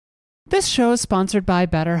This show is sponsored by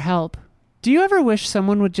BetterHelp. Do you ever wish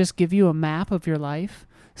someone would just give you a map of your life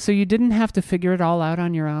so you didn't have to figure it all out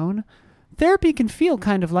on your own? Therapy can feel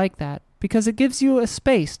kind of like that because it gives you a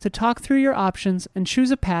space to talk through your options and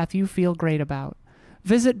choose a path you feel great about.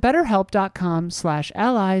 Visit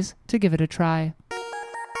BetterHelp.com/allies to give it a try.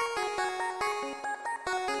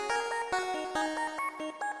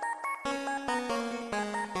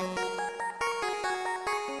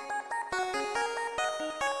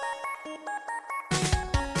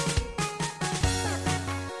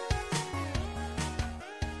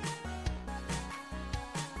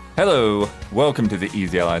 Hello, welcome to the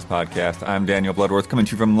Easy Allies podcast. I'm Daniel Bloodworth, coming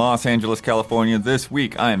to you from Los Angeles, California. This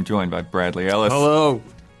week, I am joined by Bradley Ellis. Hello.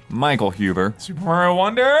 Michael Huber. Super Mario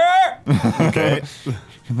Wonder! Okay.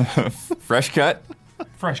 Fresh cut.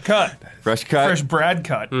 Fresh cut. Fresh cut. Fresh Brad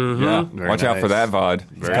cut. Mm-hmm. Yeah, Very watch out nice. for that VOD.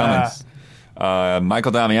 It's Very coming. nice.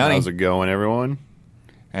 Michael Damiani. How's it going, everyone?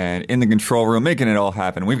 And in the control room, making it all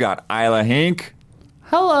happen, we've got Isla Hink.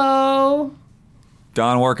 Hello.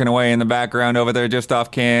 Don working away in the background over there just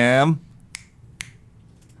off cam.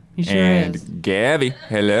 He sure And is. Gabby,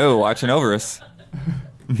 hello, watching over us.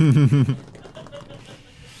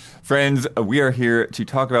 Friends, we are here to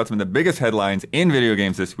talk about some of the biggest headlines in video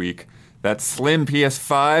games this week. That slim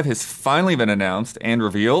PS5 has finally been announced and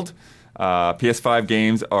revealed. PS5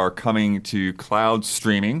 games are coming to cloud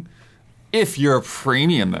streaming if you're a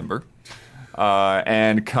premium member.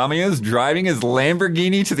 And Kamiya's driving his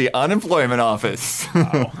Lamborghini to the unemployment office.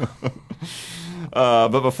 Wow.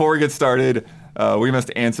 But before we get started, we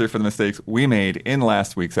must answer for the mistakes we made in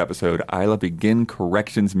last week's episode. Isla, begin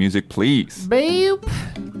corrections music, please. Boop.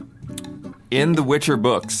 In the Witcher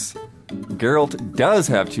books, Geralt does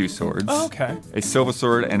have two swords. Oh, okay. A silver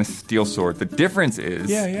sword and a steel sword. The difference is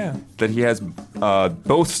that he has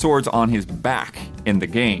both swords on his back in the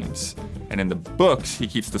games. And in the books, he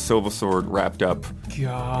keeps the silver sword wrapped up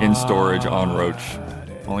in storage on Roach.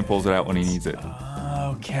 Only pulls it out when he needs it.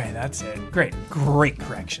 Okay, that's it. Great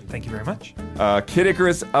correction. Thank you very much. Kid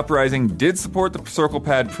Icarus Uprising did support the Circle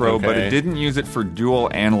Pad Pro, but it didn't use it for dual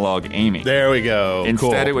analog aiming. There we go. Instead,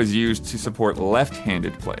 cool. it was used to support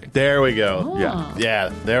left-handed play. There we go. Yeah.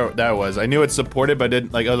 Yeah, there that was. I knew it supported, but I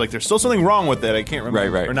didn't I was like, there's still something wrong with it. I can't remember.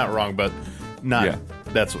 Right. Or not wrong, but not. Yeah.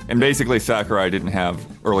 That's. And basically, Sakurai didn't have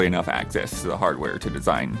early enough access to the hardware to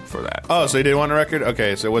design for that. Oh, so he did want a record?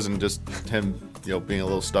 Okay, so it wasn't just him, being a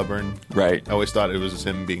little stubborn. Right. I always thought it was just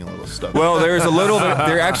him being a little stubborn. Well, there's a little bit.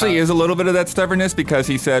 There actually is a little bit of that stubbornness because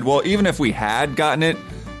he said, well, even if we had gotten it,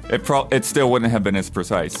 it still wouldn't have been as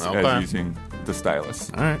precise as using the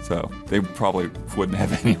stylus. All right. So they probably wouldn't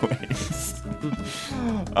have anyways.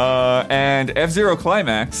 And F-Zero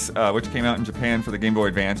Climax, which came out in Japan for the Game Boy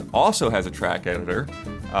Advance, also has a track editor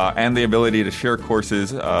and the ability to share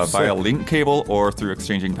courses via link cable or through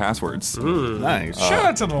exchanging passwords. Nice. Shout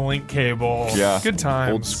out to the link cable. Yeah. Good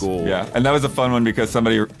times. Old school. Yeah, and that was a fun one because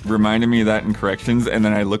somebody reminded me of that in corrections, and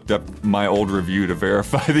then I looked up my old review to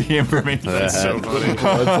verify the information. That's so funny.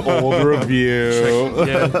 That's old review.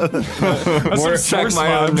 Yeah. That's More some check source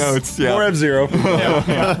my own labs. notes. Yeah. More F-Zero.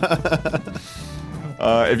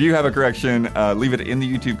 If you have a correction, leave it in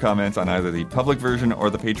the YouTube comments on either the public version or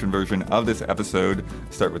the patron version of this episode.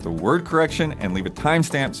 Start with the word correction and leave a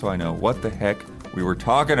timestamp so I know what the heck we were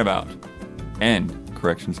talking about. End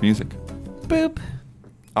corrections music. Boop.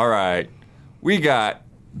 All right. We got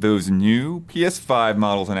those new PS5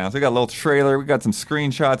 models announced. We got a little trailer. We got some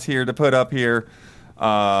screenshots here to put up here.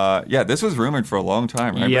 Yeah, this was rumored for a long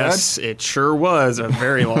time, right, Yes, it sure was a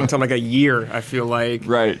very long time, like a year, I feel like.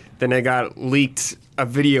 Right. Then it got leaked a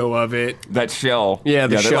video of it. That shell. Yeah,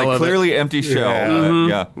 the shell that, like, of clearly empty shell.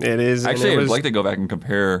 Yeah. It is. and Actually, it I'd was, like to go back and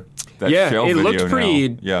compare that yeah, shell it video looked pretty,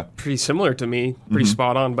 now. pretty similar to me, pretty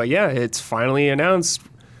spot on. But yeah, it's finally announced.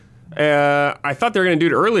 I thought they were going to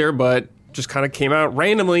do it earlier, but just kind of came out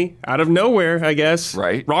randomly, out of nowhere, I guess.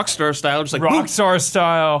 Right. Rockstar style, just like Rockstar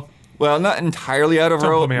style. Well, not entirely out of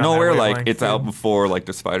Don't put me on that nowhere. Like, wavelength, it's yeah. out before, like,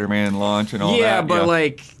 the Spider-Man launch and all that. Yeah, but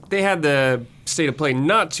like they had the state of play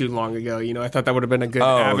not too long ago. I thought that would have been a good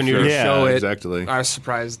avenue sure. to Yeah, show it. exactly. I was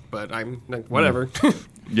surprised, but I'm like, whatever.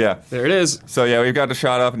 Yeah. There it is. So yeah, we've got the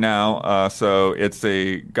shot up now. So it's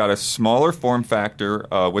got a smaller form factor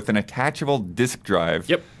with an attachable disk drive.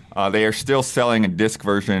 Yep. They are still selling a disk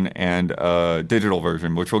version and a digital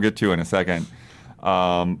version, which we'll get to in a second.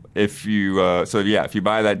 If you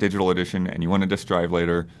buy that digital edition and you want a disk drive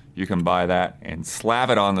later, you can buy that and slap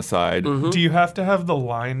it on the side. Do you have to have the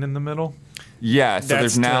line in the middle? Yeah, so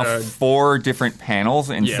there's now 4 different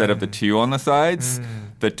panels instead of the 2 on the sides.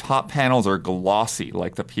 The top panels are glossy,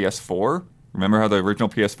 like the PS4. Remember how the original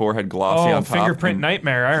PS4 had glossy on top? fingerprint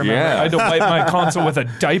nightmare. I remember. Yeah. I had to wipe my console with a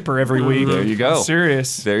diaper every week. There you go. I'm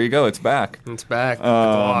serious. There you go. It's back. It's back. The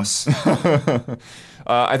gloss.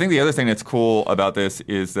 I think the other thing that's cool about this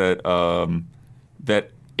is that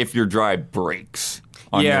that if your drive breaks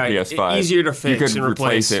on your PS5, easier to fix you could and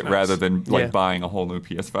replace replace. it rather than like Yeah. buying a whole new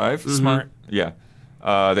PS5. Smart. Yeah.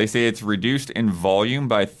 They say it's reduced in volume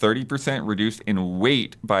by 30%, reduced in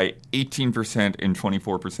weight by 18% and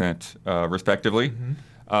 24%, respectively.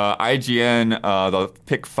 IGN, the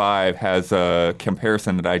Pick 5 has a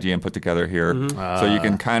comparison that IGN put together here. So you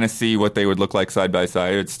can kind of see what they would look like side by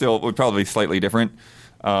side. It would probably be slightly different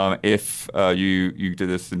if you did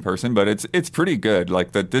this in person, but it's pretty good.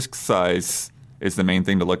 Like the disc size is the main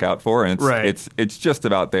thing to look out for, and it's just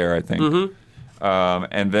about there, I think.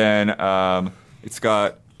 And then it's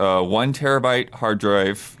got 1 terabyte hard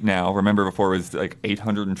drive now. Remember before it was like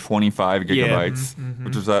 825 gigabytes,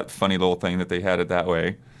 which was that funny little thing that they had it that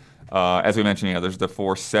way. As we mentioned, there's the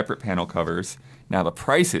 4 separate panel covers. Now the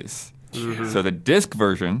prices. So the disc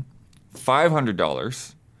version,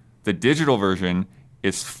 $500. The digital version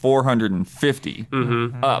is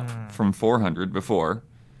 $450, up from $400 before.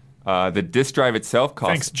 The disc drive itself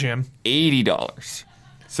costs Thanks, Jim. $80.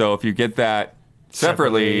 So if you get that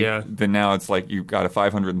separately, yeah. then now it's like you got a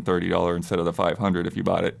 $530 instead of the $500 if you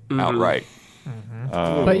bought it outright.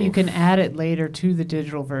 But you can add it later to the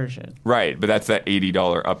digital version. Right, but that's that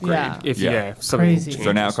 $80 upgrade. Yeah. If something Crazy. changes.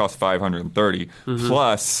 So now it costs $530.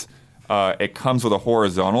 Plus, it comes with a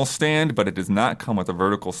horizontal stand, but it does not come with a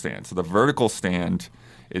vertical stand. So the vertical stand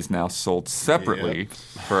is now sold separately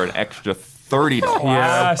for an extra $30.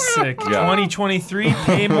 Classic. 2023,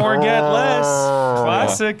 pay more, get less.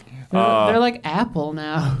 Classic. They're like Apple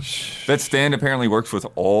now. That stand apparently works with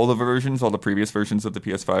all the versions, all the previous versions of the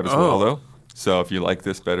PS5 as well, though. So if you like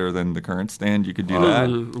this better than the current stand, you could do that.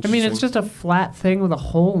 I mean, it's just a flat thing with a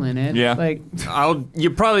hole in it. Yeah. Like,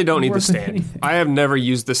 You probably don't need the Worth stand. anything. I have never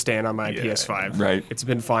used the stand on my PS5. Right. It's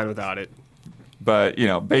been fine without it. But,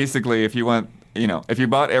 basically, if you want, if you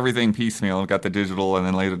bought everything piecemeal, got the digital and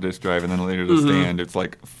then later the disc drive and then later the stand, it's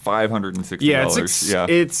like $560. Yeah,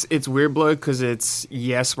 it's weird blood because it's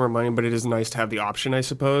more money, but it is nice to have the option, I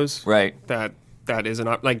suppose. Right. That is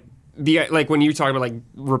an like when you talk about like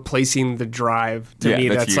replacing the drive. To me,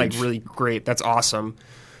 that's that's like huge. really great. That's awesome.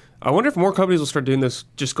 I wonder if more companies will start doing this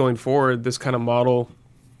just going forward. This kind of model.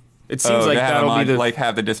 It seems like that'll be the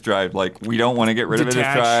have the disc drive. Like we don't want to get rid of the disc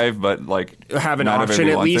Detach. drive, but like have an not option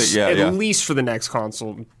everybody at wants least it. Yeah, least for the next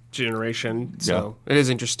console generation. So it is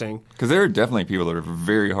interesting. Because there are definitely people that are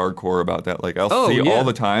very hardcore about that. Like I'll Oh, see yeah. all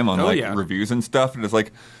the time on Oh, yeah. reviews and stuff, and it's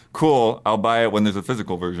like, cool, I'll buy it when there's a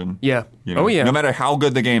physical version. Yeah. Oh yeah. No matter how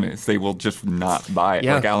good the game is, they will just not buy it.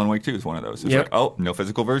 Yeah. Like Alan Wake 2 is one of those. It's Yep. like, oh, no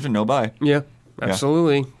physical version, no buy. Yeah.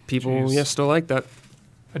 Absolutely. People, Jeez. still like that.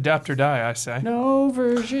 Adapt or die, I say. no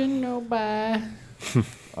version, no buy.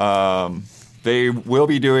 They will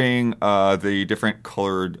be doing the different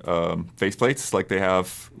colored faceplates like they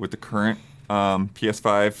have with the current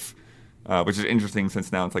PS5, which is interesting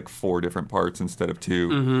since now it's like 4 different parts instead of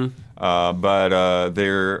 2. But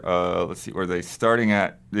they're, let's see, where are they starting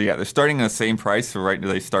at? Yeah, they're starting at the same price. So right now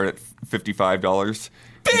they start at $55.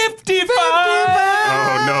 55!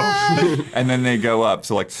 Oh, no. And then they go up.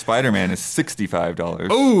 So like Spider-Man is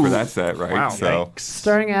 $65 Ooh. for that set, right? Wow. So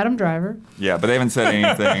Starring Adam Driver. yeah, but they haven't said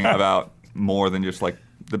anything about more than just like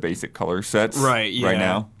the basic color sets Right, yeah. right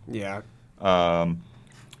now. Yeah.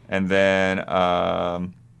 And then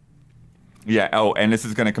and this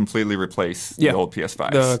is going to completely replace the Yeah. old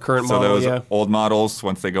PS5s. The current so model, those yeah. old models,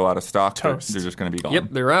 once they go out of stock, they're Toast. just going to be gone. Yep,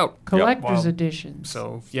 they're out. Collector's Wow. editions.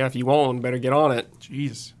 So, if you want one, better get on it.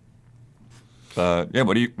 Jeez. Yeah,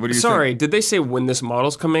 what do you Sorry, think? did they say when this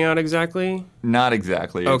model's coming out exactly? Not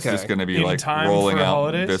exactly. It's Okay. just going to be In like time rolling for out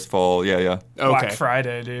holidays? this fall. Yeah. Black Okay.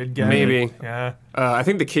 Friday, dude. Get Maybe. it. Yeah. I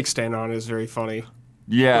think the kickstand on it is very funny.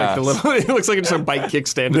 Yeah. Like the little, it looks like it's a bike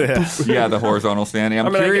kickstand. Yeah, the horizontal stand. I'm I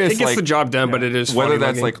mean, curious it gets like, the job done, but it is whether funny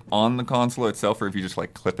that's looking. like on the console itself or if you just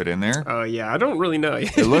like clip it in there. I don't really know.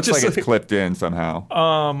 It looks like it's clipped in somehow.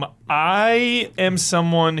 I am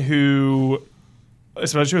someone who,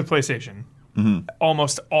 especially with PlayStation,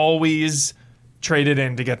 almost always traded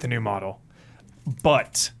in to get the new model.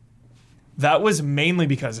 But that was mainly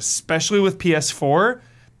because, especially with PS4,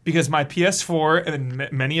 because my PS4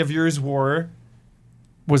 and many of yours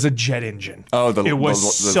was a jet engine. Oh, it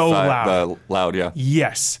was so loud. The loud, yeah.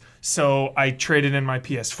 Yes. So I traded in my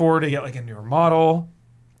PS4 to get like a newer model.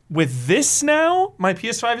 With this now, my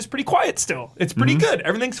PS5 is pretty quiet still. It's pretty good.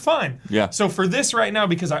 Everything's fine. Yeah. So for this right now,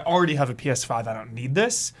 because I already have a PS5, I don't need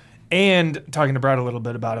this. And talking to Brad a little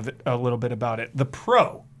bit about it. The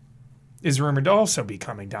Pro is rumored to also be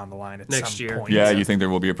coming down the line at Next some year. point. Yeah, you think there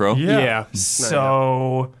will be a Pro? Yeah.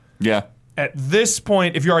 So Yeah. at this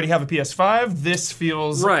point, if you already have a PS5, this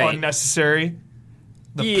feels Right. unnecessary.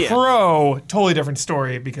 The Yeah. Pro, totally different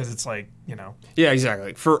story because it's like, Yeah,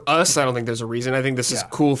 exactly. For us, I don't think there's a reason. I think this is Yeah.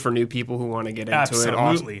 cool for new people who want to get into it.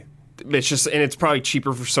 absolutely. It's just, and it's probably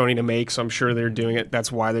cheaper for Sony to make, so I'm sure they're doing it. That's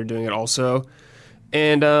why they're doing it also.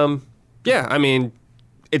 And yeah, I mean,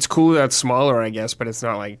 it's cool that it's smaller, I guess, but it's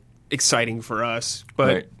not like exciting for us. But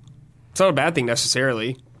Right. it's not a bad thing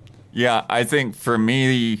necessarily. Yeah, I think for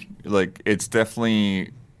me, like, it's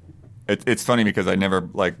definitely it's funny because I never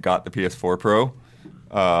like got the PS4 Pro,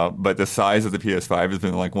 but the size of the PS5 has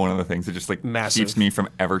been like one of the things that just like Massive. keeps me from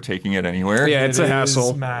ever taking it anywhere. Yeah, it's It a is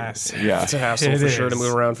hassle. massive. Yeah. It's a hassle It for sure to is.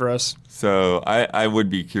 move around for us. So I would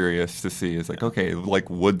be curious to see. It's like, okay, like,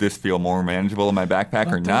 would this feel more manageable in my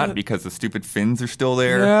backpack or not? Because the stupid fins are still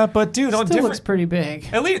there. Yeah, but dude, Still different. looks pretty big.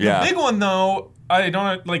 At least Yeah. the big one though, I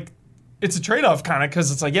don't like. It's a trade-off kind of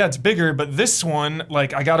because it's like, yeah, it's bigger, but this one,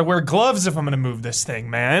 like, I got to wear gloves if I'm going to move this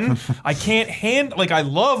thing, man. I can't like, I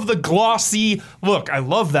love the glossy look. I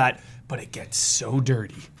love that, but it gets so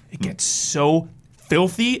dirty. It gets so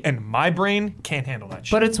filthy, and my brain can't handle that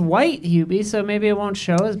shit. But it's white, Hubie, so maybe it won't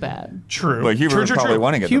show as bad. True. But Hubert true, would true, probably true.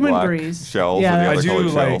 want to get Human the black breeze. shells Yeah, or the I other do colored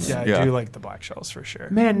like, shells. yeah, I do like the black shells for sure.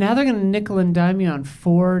 Man, now they're gonna nickel and dime you on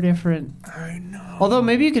 4 different. I know. Although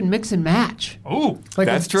maybe you can mix and match, Oh, like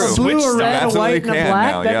That's a true. blue, Switch a stuff. red, a Absolutely white, and a can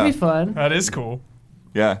black. now, That'd be yeah. fun that is cool.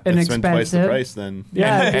 Yeah. and It's been twice the expensive. price then.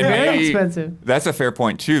 Yeah, And very maybe- expensive. That's a fair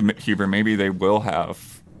point too, Huber. Maybe they will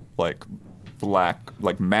have like black,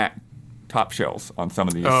 like matte top shells on some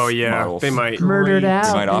of these. Oh, yeah. models. They might. Murdered Great. out.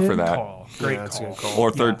 They might offer dude. that. Call. Great Yeah, that's a call. good call.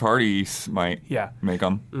 Or third parties might Yeah. make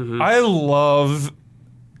them. I love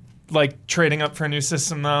like trading up for a new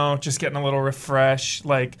system though, just getting a little refresh.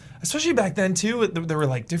 Like especially back then too, there were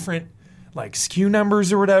like different like SKU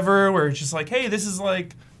numbers or whatever, where it's just like, hey, this is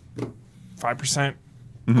like 5%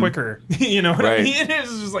 quicker. You know what I Right. mean?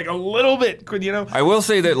 It's just like a little bit, you know. I will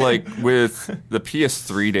say that, like, with the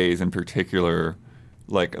PS3 days in particular,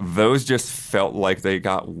 like, those just felt like they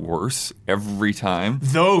got worse every time.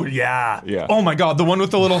 Though, yeah. Yeah. Oh my god, the one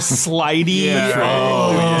with the little slidey. George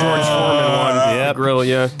Foreman one. Yep. Grill,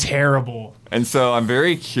 yeah. Terrible. And so I'm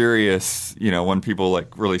very curious, you know, when people,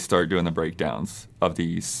 like, really start doing the breakdowns of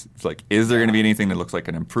these. It's like, is there going to be anything that looks like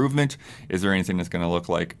an improvement? Is there anything that's going to look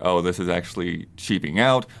like, oh, this is actually cheaping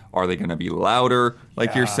out? Are they going to be louder,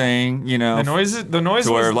 like you're saying, you know? The noise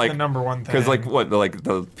To where, was like, the number one thing. Because like like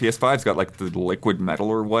the PS5's got like the liquid metal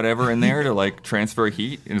or whatever in there to like transfer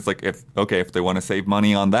heat, and it's like if they want to save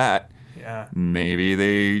money on that, Yeah. maybe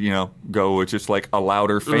they go with just like a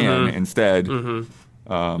louder fan instead.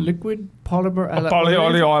 Liquid polymer.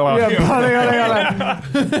 Polyoliola. Yeah,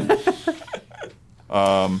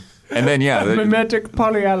 polyoliola. And then Mimetic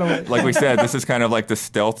polyalloy. like we said, this is kind of like the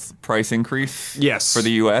stealth price increase. Yes. For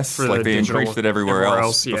the U.S. For like the they digital increased it everywhere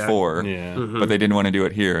else yeah. before, Yeah. but they didn't want to do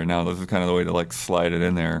it here. And now this is kind of the way to like slide it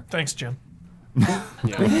in there. Thanks, Jim.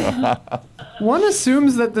 One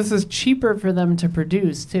assumes that this is cheaper for them to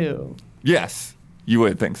produce too. Yes, you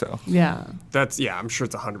would think so. Yeah. I'm sure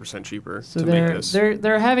it's 100% cheaper So to make they're this.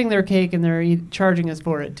 they're having their cake and they're charging us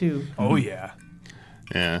for it too. Oh yeah.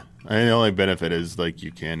 Yeah. And the only benefit is like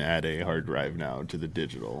you can add a hard drive now to the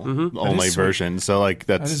digital only That is sweet. version. So like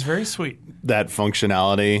That is very sweet. that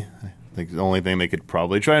functionality. I think the only thing they could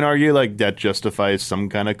probably try and argue like that justifies some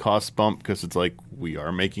kind of cost bump because it's like we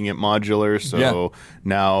are making it modular, so Yeah.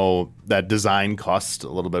 now that design costs a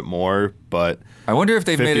little bit more. But I wonder if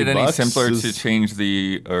they've made it any $50 simpler to is- change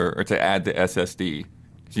or to add the SSD.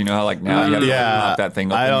 Do you know how like now you have to pop that thing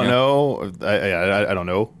up? I and, don't you know. I don't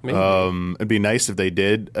know. Maybe. It'd be nice if they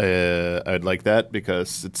did. I'd like that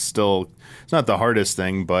because it's not the hardest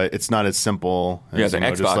thing, but it's not as simple. Yeah, as, the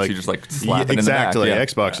Xbox, you just, like, slap it in the back, exactly. yeah.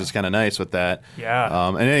 Xbox is kind of nice with that. Yeah.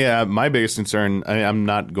 And yeah, my biggest concern. I'm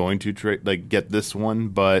not going to get this one,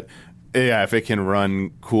 but. Yeah, if it can run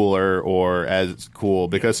cooler or as cool,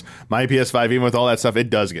 because my PS5, even with all that stuff, it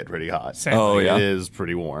does get pretty hot. Same. Oh, Like, yeah? it is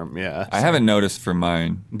pretty warm. Yeah, I haven't noticed for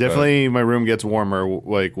mine. but- definitely my room gets warmer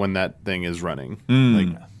like when that thing is running,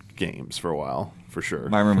 like games for a while for sure.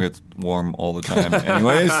 My room gets warm all the time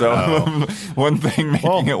anyway, so one thing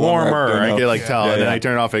making it warmer. I can like tell, Yeah, and then yeah. I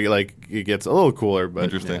turn it off. It gets a little cooler, but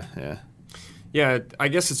Interesting. Yeah. Yeah, I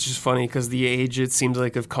guess it's just funny because the age, it seems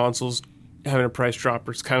like, of consoles having a price drop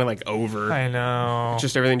is kind of like over. I know.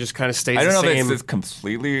 Just everything just kind of stays I don't know the if same. it's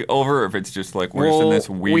completely over, or if it's just like we're just in this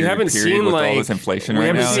weird we haven't period seen with like all this inflation we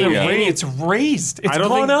right haven't now. seen Yeah. any- It's raised. It's I don't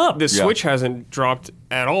gone think up. the Yeah. Switch hasn't dropped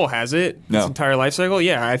at all, has it? No. Its entire life cycle?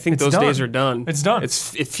 Yeah, I think It's those done. days are done. It's done. It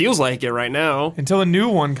feels like it right now. Until a new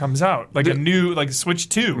one comes out, like a new like Switch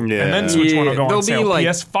 2, and then Yeah. Switch 1 will go There'll on sale. be, like-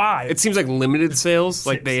 PS5. It seems like limited sales,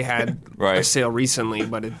 like they had Right. a sale recently,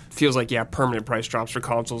 but it feels like, permanent price drops for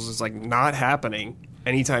consoles is like not happening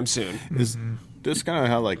anytime soon. Is this kind of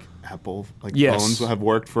how like Apple Yes. phones have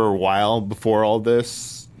worked for a while before all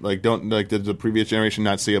this? Like, did the previous generation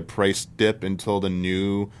not see a price dip until the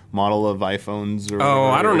new model of iPhones? Or Oh,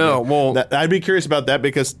 whatever? I don't know. Well, I'd be curious about that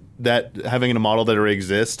because that having a model that already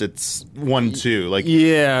exists, it's 1-2. Like,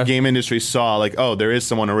 Yeah. game industry saw like, oh, there is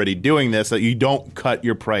someone already doing this. That you don't cut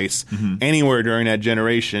your price anywhere during that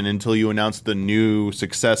generation until you announce the new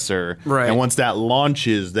successor. Right. And once that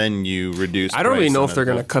launches, then you reduce. I don't really price know on if they're it.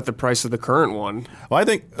 going to cut the price of the current one. Well, I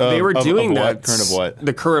think They were doing of that. what? Current of what?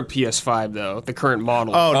 The current PS5, though. The current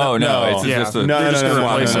model. Oh, Oh, no. It's Yeah. just a, No, They're no, just no, gonna no,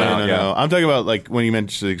 no, replace no, it. no, no, Yeah. no. I'm talking about like when you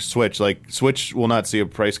mentioned Switch. Like Switch will not see a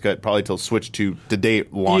price cut probably till Switch 2 to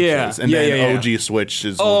date launches, Yeah. and Yeah, then yeah, yeah. OG Switch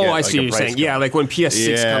is. Oh, will get, I like, see a what you're price saying. cut. Yeah, like when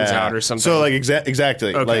PS6 comes out or something. So like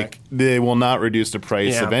exactly, Okay. like they will not reduce the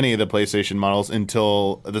price Yeah. of any of the PlayStation models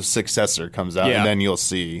until the successor comes out, Yeah. and then you'll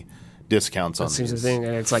see discounts on that seems the these. thing,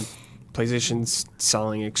 and it's like PlayStation's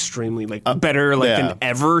selling extremely better yeah. than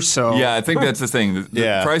ever. So Yeah, I think that's the thing. The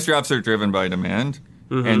Yeah. price drops are driven by demand,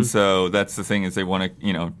 and so that's the thing is they want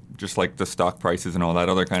to, just like the stock prices and all that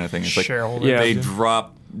other kind of thing. It's like Shareholder Yeah. they value.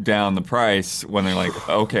 drop down the price when they're like,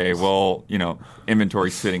 okay, well,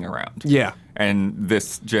 inventory's sitting around. Yeah. And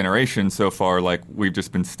this generation so far, like we've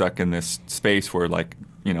just been stuck in this space where like,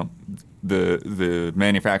 the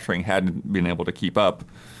manufacturing hadn't been able to keep up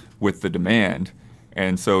with the demand.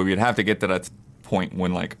 And so we'd have to get to that point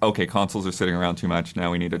when like, okay, consoles are sitting around too much.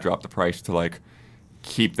 Now we need to drop the price to like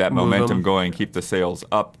keep that Move momentum them. going, keep the sales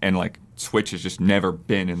up. And like Switch has just never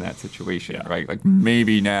been in that situation, right? Like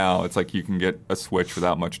maybe now it's like you can get a Switch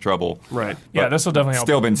without much trouble. Right. Yeah, But this will definitely help.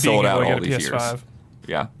 still been being sold able out to get all a these PS5 years.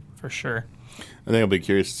 Yeah. for sure. I think I'll be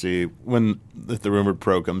curious to see when if the rumored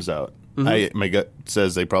Pro comes out. My gut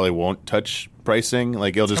says they probably won't touch pricing.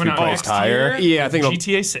 Like it'll just Coming be out priced next higher. year, Yeah, I think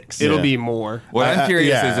GTA 6. It'll Yeah. be more. What I'm curious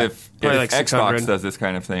yeah. is if Probably like Xbox 600. does this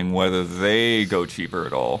kind of thing, whether they go cheaper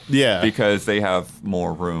at all. Yeah. Because they have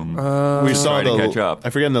more room. We saw try to the catch up. I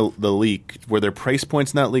forget the leak. Were their price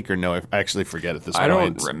points not leak or no? I actually forget at this I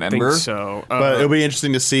point. don't remember. Think so. But it'll be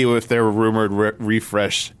interesting to see if their rumored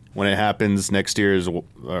refresh when it happens next year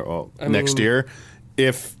next year.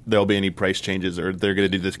 If there'll be any price changes, or they're going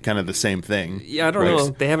to do this kind of the same thing. yeah, I don't know.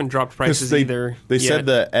 They haven't dropped prices either. They yet.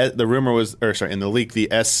 said the rumor was, or sorry, in the leak,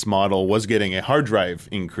 the S model was getting a hard drive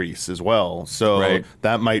increase as well. So Right.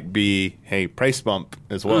 that might be a price bump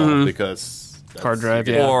as well because that's- Hard drive,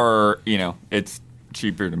 yeah. Or, it's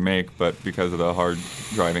cheaper to make, but because of the hard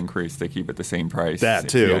drive increase, they keep it the same price. that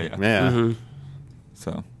too. Yeah. Yeah.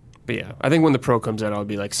 So, But yeah, I think when the Pro comes out, it'll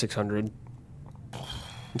be like 600.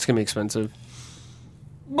 It's gonna be expensive.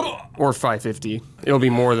 Or 550. It'll be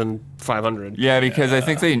more than 500. yeah, because I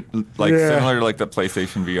think they, similar to like the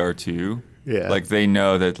PlayStation VR 2, Yeah. like they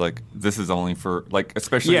know that like this is only for, like,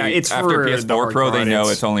 especially Yeah, it's after for the PS4 Pro, they hardcore know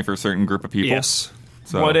audience. it's only for a certain group of people. Yes.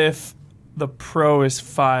 So, What if the Pro is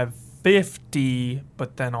 550,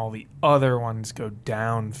 but then all the other ones go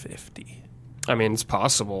down 50? I mean, it's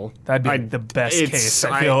possible. That'd be I- the best it's- case.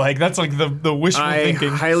 I feel like that's like the wishful I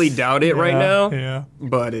thinking. highly doubt it right Yeah, now. Yeah.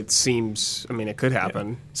 But it seems. I mean, it could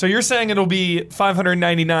happen. So you're saying it'll be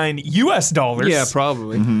 $599 US? Yeah,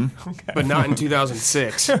 probably. But not in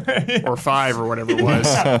 2006 or 5 or whatever it was.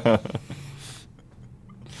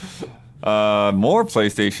 more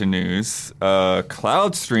PlayStation news.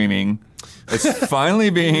 Cloud streaming is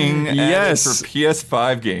finally being added Yes. for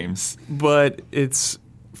PS5 games. But it's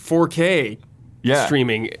 4K Yeah.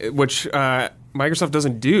 streaming, which Microsoft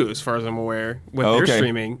doesn't do, as far as I'm aware, with their Okay.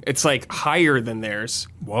 streaming. It's like higher than theirs.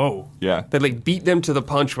 Whoa. Yeah. They like beat them to the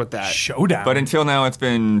punch with that. Showdown. But until now, it's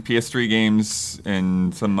been PS3 games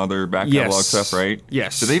and some other back catalog Yes. stuff, right?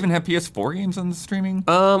 Yes. Do they even have PS4 games on the streaming?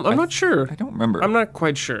 I'm not sure. I don't remember. I'm not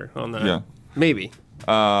quite sure on that. Yeah. Maybe.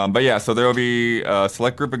 But yeah, so there will be a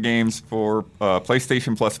select group of games for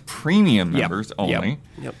PlayStation Plus Premium Yep. members only.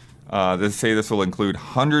 Yep. They say this will include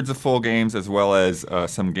hundreds of full games as well as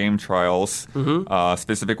some game trials.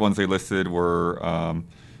 Specific ones they listed were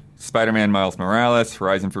Spider-Man Miles Morales,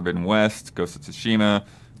 Horizon Forbidden West, Ghost of Tsushima,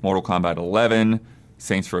 Mortal Kombat 11,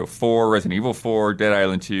 Saints Row 4, Resident Evil 4, Dead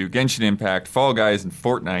Island 2, Genshin Impact, Fall Guys, and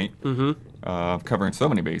Fortnite. Covering so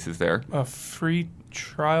many bases there. a free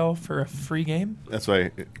trial for a free game? That's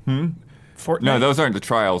why. Fortnite? No, those aren't the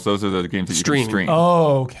trials. Those are the games that you Stream. can stream.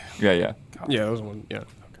 Oh, okay. Yeah, yeah. Yeah, that was one. Yeah.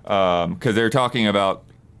 Because they're talking about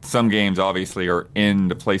some games obviously are in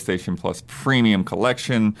the PlayStation Plus Premium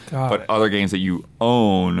collection, Got but it. other games that you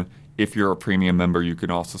own, if you're a premium member, you can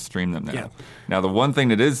also stream them now. Yeah. Now, the one thing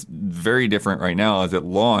that is very different right now is at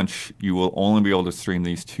launch, you will only be able to stream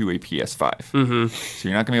these to a PS5. Mm-hmm. So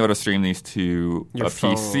you're not going to be able to stream these to Your a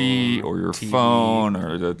PC phone, or your TV. phone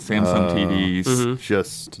or the Samsung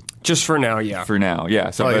TVs. Just for now, yeah. For now, yeah.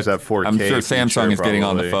 So Probably but has that 4K I'm sure feature, Samsung is getting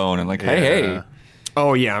on the probably. phone and like, hey, Yeah.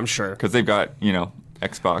 Oh yeah, I'm sure. because they've got,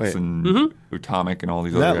 Xbox Wait. and Atomic and all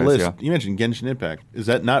these that other guys. list, Yeah. you mentioned Genshin Impact. Is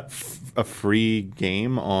that not a free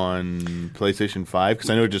game on PlayStation 5? Because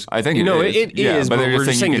I know it just... I think You know, it is. it yeah, is, but but they're we're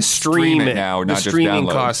just saying you to can stream it now, the not just streaming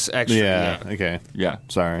download. costs extra. yeah, okay. Yeah.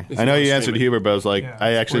 Sorry. If I know you you don't answered stream it. Hubert, but I was like, Yeah, I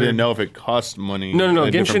it's actually weird. didn't know if it cost money. No. a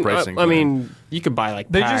different Genshin. pricing I plan. mean, you could buy like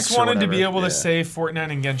They packs just or wanted to be whatever. able to Yeah. say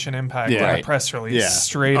Fortnite and Genshin Impact Yeah. in a Right. press release Yeah.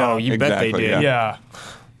 straight Oh, up. you bet they Exactly, did. yeah. Yeah.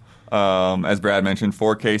 As Brad mentioned,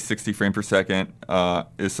 4K 60 frame per second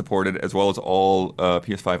is supported, as well as all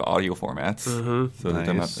PS5 audio formats. So Nice. the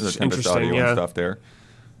Tempest Interesting, audio yeah. and stuff there.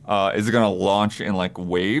 Is it going to launch in like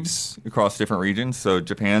waves across different regions? So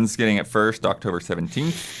Japan's getting it first, October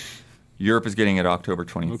 17th. Europe is getting it October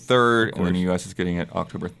 23rd, and then the US is getting it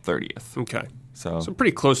October 30th. Okay. So So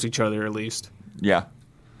pretty close to each other at least. yeah.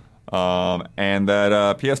 And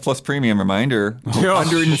that PS Plus Premium reminder,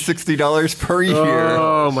 $160 per year.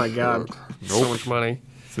 Oh my god. So much money.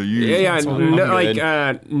 So you Yeah, That's what no, I'm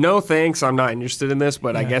like no thanks. I'm not interested in this,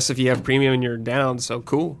 but I guess if you have premium and you're down, so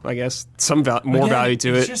cool. I guess some more Again, value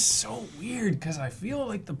to it's it. just so weird because I feel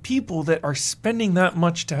like the people that are spending that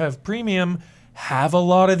much to have premium have a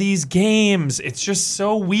lot of these games. It's just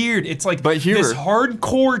so weird. It's like But here- this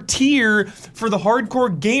hardcore tier for the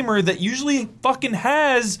hardcore gamer that usually fucking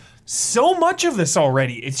has so much of this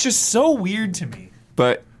already. It's just so weird to me.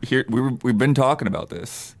 But here we've been talking about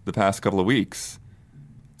this the past couple of weeks.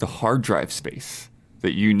 The hard drive space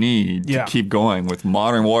that you need Yeah. to keep going with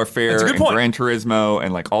Modern Warfare That's a good and point. Gran Turismo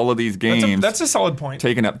and like all of these games That's a solid point.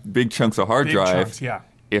 taking up big chunks of hard Big drive. chunks, yeah.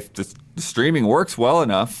 If the streaming works well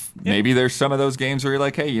enough, maybe there's some of those games where you're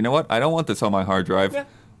like, hey, you know what? I don't want this on my hard drive. Yeah.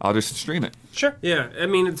 I'll just stream it. Sure. Yeah, I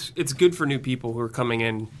mean it's good for new people who are coming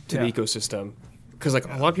in to the Yeah. ecosystem because like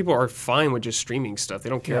a lot of people are fine with just streaming stuff. They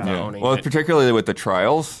don't care about owning Well, it. particularly with the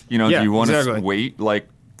trials, do Yeah, you want to exactly. wait like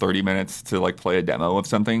 30 minutes to like play a demo of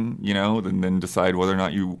something, and then decide whether or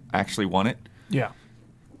not you actually want it? Yeah.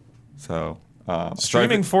 So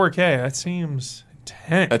Streaming 4K, that seems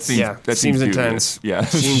intense. that seems Yeah, that seems dubious. intense. Yeah.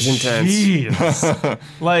 Seems intense. Jeez.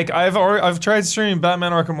 Like I've tried streaming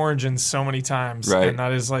Batman Arkham Origins so many times, Right. and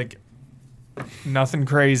that is like nothing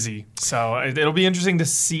crazy. So it'll be interesting to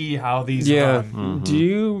see how these Yeah. run. Do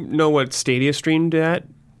you know what Stadia streamed at?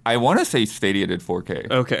 I want to say Stadia did 4K.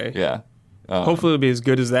 Okay. Yeah. Hopefully it'll be as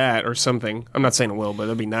good as that or something. I'm not saying it will, but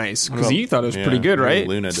it'll be nice because Well, you thought it was yeah, pretty good, well, right?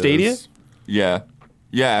 Luna Stadia. does. Yeah.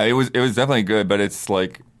 Yeah, it was definitely good, but it's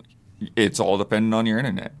like it's all dependent on your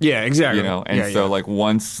internet. Yeah, exactly. And yeah, so yeah. like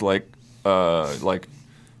once like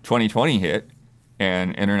 2020 hit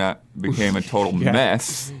and internet became a total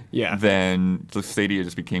mess, Yeah. then the Stadia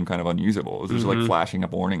just became kind of unusable. It was just like flashing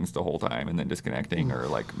up warnings the whole time and then disconnecting or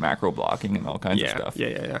like macro blocking and all kinds of yeah, stuff.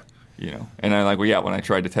 yeah. And I when I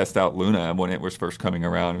tried to test out Luna when it was first coming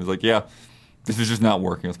around, it was like, yeah, this is just not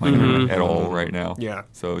working with my internet at all right now. Yeah.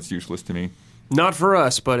 So it's useless to me. Not for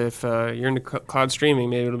us, but if you're into cloud streaming,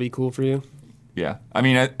 maybe it'll be cool for you. Yeah. I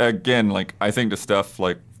mean, again, like I think the stuff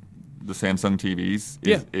like the Samsung TVs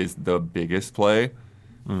is the biggest play. If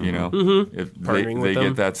Partnering with they them.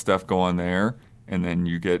 get that stuff going there, and then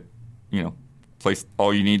you get,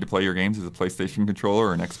 all you need to play your games is a PlayStation controller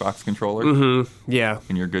or an Xbox controller, Yeah,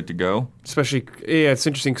 and you're good to go. especially it's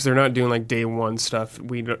interesting because they're not doing like day one stuff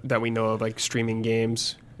that we know of, like streaming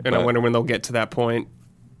games. And I But- wonder when they'll get to that point.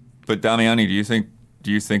 But Damiani, do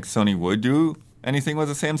you think Sony would do anything with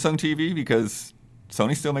a Samsung TV, because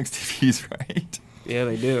Sony still makes TVs, right? Yeah,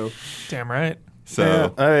 they do. Damn right.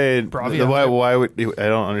 So I mean, Bravia. why would I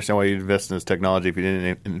don't understand why you'd invest in this technology if you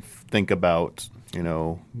didn't even think about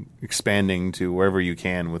expanding to wherever you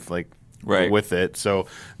can with Right. with it. So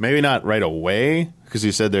maybe not right away, because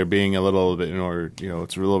you said they're being a little bit more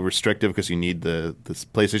it's a little restrictive because you need this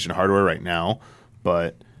PlayStation hardware right now.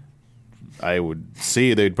 But I would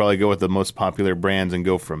see they'd probably go with the most popular brands and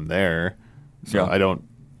go from there. So Yeah. I don't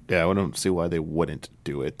see why they wouldn't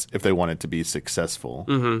do it if they want it to be successful.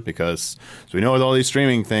 Because as we know with all these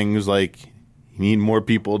streaming things, like you need more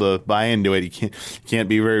people to buy into it. You can't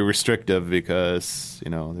be very restrictive because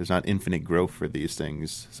there's not infinite growth for these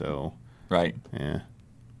things. So right. yeah.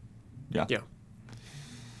 Yeah. Yeah,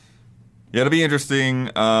 it'll be interesting,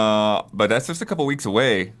 but that's just a couple weeks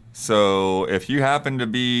away. So if you happen to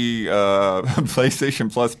be a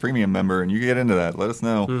PlayStation Plus Premium member and you get into that, let us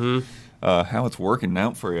know how it's working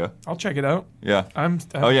out for you. I'll check it out. Yeah. I'm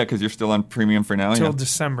Oh, yeah, because you're still on Premium for now? Till Yeah.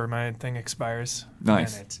 December, my thing expires.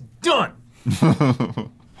 Nice. And it's done.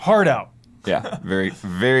 Hard out. Yeah, very,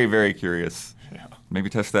 very, very curious. Yeah. Maybe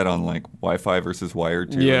test that on like Wi-Fi versus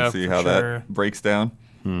wired too, Yeah, and see for how sure. that breaks down.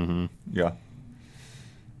 Mm-hmm. Yeah.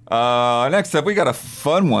 Next up, we got a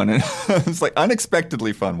fun one. It's like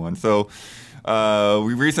unexpectedly fun one. So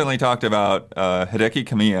we recently talked about Hideki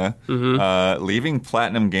Kamiya leaving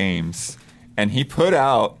Platinum Games, and he put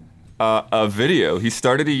out a video. He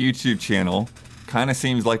started a YouTube channel. Kind of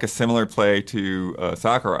seems like a similar play to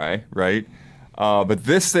Sakurai, right? But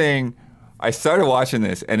this thing, I started watching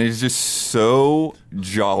this, and it's just so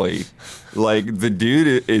jolly. Like, the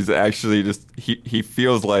dude is actually just, he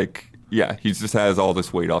feels like, yeah, he just has all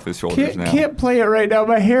this weight off his shoulders now. Can't play it right now.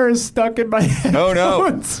 My hair is stuck in my head. Oh,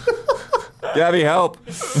 no. Gabby, help.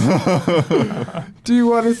 Do you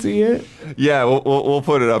want to see it? Yeah, we'll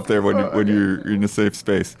put it up there when you're in a safe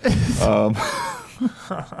space.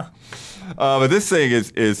 But this thing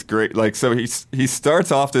is great. Like, so he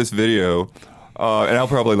starts off this video, and I'll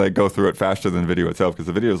probably like go through it faster than the video itself because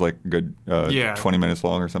the video is like a good 20 minutes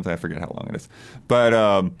long or something. I forget how long it is. But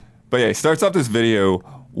yeah, he starts off this video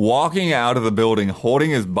walking out of the building holding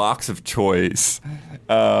his box of toys,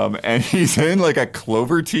 and he's in like a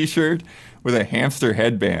Clover t-shirt with a hamster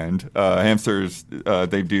headband. Hamsters,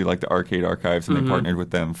 they do like the arcade archives, and they partnered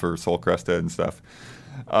with them for Soul Crested and stuff.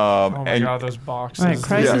 Oh my god, those boxes. All right,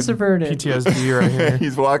 crisis averted. PTSD right here.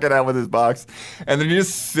 He's walking out with his box, and then he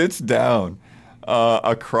just sits down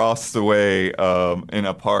across the way in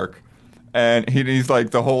a park, and he's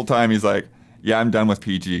like the whole time he's like, "Yeah, I'm done with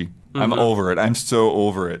PG. I'm over it. I'm so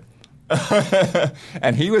over it."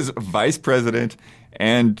 And he was vice president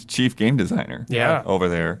and chief game designer. Yeah. over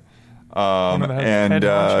there. One of the And head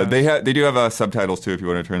honchos. they do have subtitles too if you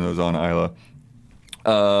want to turn those on, Isla.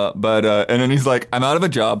 And then he's like, "I'm out of a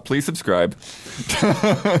job. Please subscribe."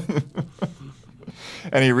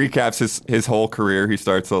 And he recaps his whole career. He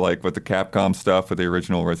starts like with the Capcom stuff with the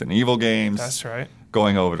original Resident Evil games. That's right.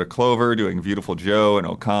 Going over to Clover, doing Beautiful Joe and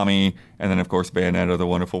Okami, and then of course Bayonetta, the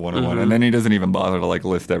Wonderful 101. And then he doesn't even bother to like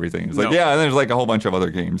list everything. He's like, No. yeah, and there's like a whole bunch of other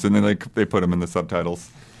games, and then they put them in the subtitles.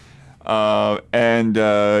 And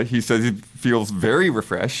he says he feels very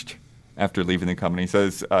refreshed after leaving the company. He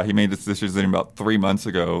says he made this decision about 3 months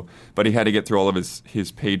ago, but he had to get through all of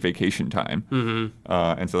his paid vacation time.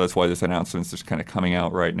 And so that's why this announcement's just kind of coming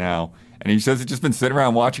out right now. And he says he's just been sitting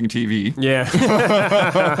around watching TV. Yeah.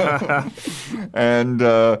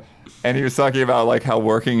 And he was talking about like how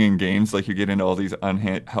working in games, like you get into all these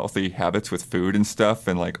unhealthy habits with food and stuff,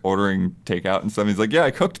 and like ordering takeout and stuff. He's like, yeah,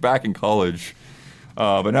 I cooked back in college.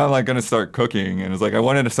 But now I'm like going to start cooking. And it's like, I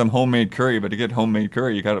wanted some homemade curry, but to get homemade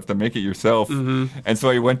curry, you got to have to make it yourself. And so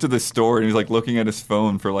he went to the store and he's like looking at his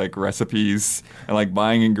phone for like recipes and like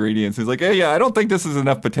buying ingredients. He's like, hey, yeah, I don't think this is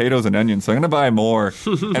enough potatoes and onions, so I'm going to buy more.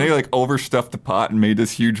 And he like overstuffed the pot and made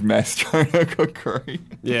this huge mess trying to cook curry.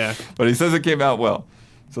 Yeah. But he says it came out well.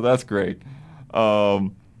 So that's great. He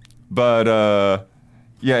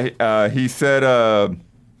said,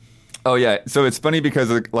 oh yeah, so it's funny because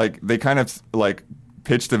like they kind of like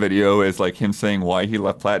pitched the video as like him saying why he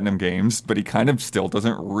left Platinum Games, but he kind of still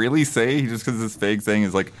doesn't really say. He just because this vague thing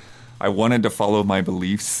is like, I wanted to follow my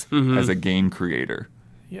beliefs as a game creator.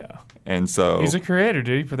 Yeah. And so He's a creator,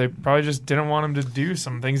 dude, but they probably just didn't want him to do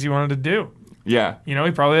some things he wanted to do. yeah, You know, he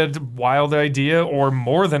probably had a wild idea or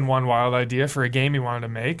more than one wild idea for a game he wanted to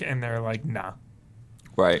make, and they're like, nah.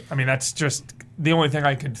 right. I mean, that's just the only thing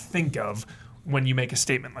I could think of when you make a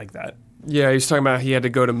statement like that. Yeah, he was talking about he had to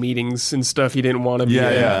go to meetings and stuff he didn't want to be Yeah,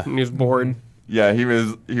 at, yeah. and he was bored. Yeah, he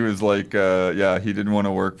was like, he didn't want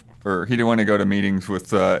to work, or he didn't want to go to meetings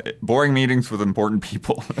with boring meetings with important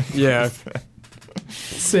people. Yeah.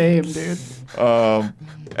 Same, dude. And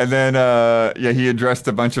then, he addressed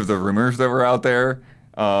a bunch of the rumors that were out there.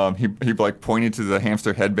 He like pointed to the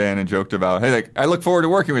hamster headband and joked about, hey, like, I look forward to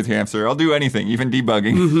working with you, hamster. I'll do anything, even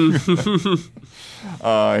debugging.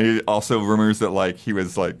 He also rumors that like he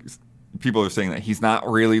was like, people are saying that he's not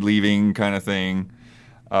really leaving, kind of thing.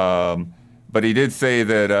 But he did say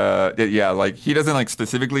that, like he doesn't like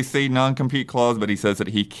specifically say non-compete clause, but he says that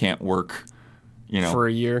he can't work, For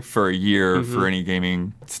a year. for any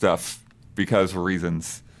gaming stuff because of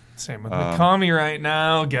reasons. Same with Mikami right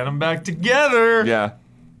now. Get them back together. Yeah.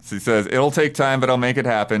 So he says, it'll take time, but I'll make it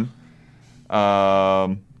happen.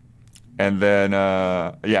 And then,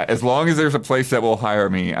 as long as there's a place that will hire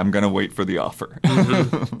me, I'm going to wait for the offer.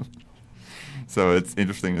 So it's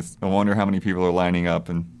interesting. I wonder how many people are lining up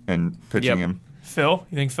and pitching him. Phil,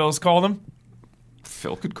 you think Phil's called him?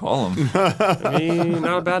 Phil could call him. I mean,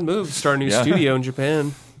 not a bad move. Start a new studio in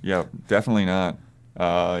Japan. Yeah, definitely not.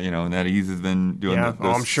 NetEase has been doing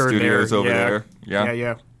I'm sure studios over yeah. there.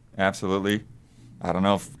 Yeah. Absolutely. I don't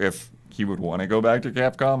know if he would want to go back to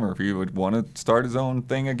Capcom or if he would want to start his own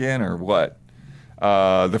thing again or what.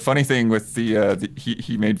 The funny thing with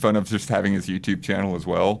he made fun of just having his YouTube channel as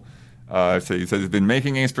well. So he says he's been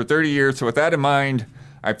making games for 30 years. So with that in mind,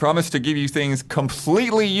 I promise to give you things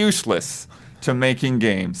completely useless to making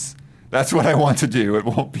games. That's what I want to do. It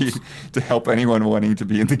won't be to help anyone wanting to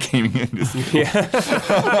be in the gaming industry.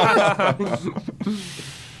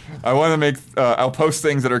 I want to make. I'll post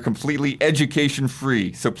things that are completely education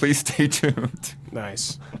free. So please stay tuned.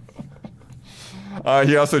 Nice.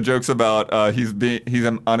 He also jokes about he's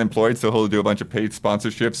unemployed, so he'll do a bunch of paid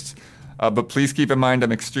sponsorships. But please keep in mind,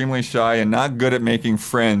 I'm extremely shy and not good at making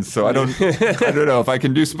friends. So I don't know if I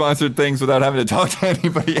can do sponsored things without having to talk to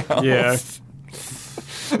anybody else. Yeah.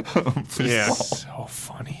 So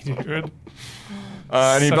funny, dude.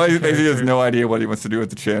 And he Such a basically has character. no idea what he wants to do with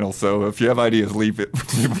the channel. So if you have ideas, leave them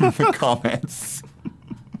in the comments.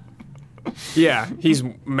 Yeah, he's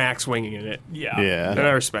max winging in it. Yeah. And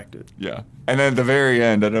I respect it. Yeah. And then at the very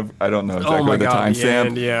end, I don't know exactly my the God, the timestamp.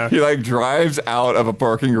 end, yeah. He like drives out of a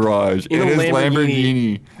parking garage in a his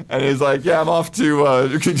Lamborghini. Lamborghini. And he's like, yeah, I'm off to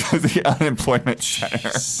the unemployment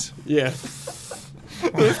center. Yeah.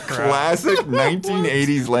 Classic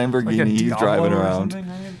 1980s Lamborghini Like a he's Diablo driving or around. something,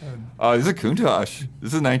 right? This is a Countach.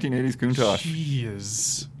 This is 1980s Countach.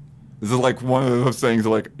 Jeez. This is like one of those things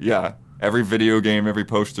like, yeah, every video game, every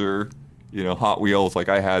poster, Hot Wheels, like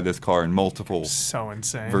I had this car in multiple So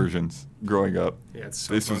insane. versions growing up. Yeah, it's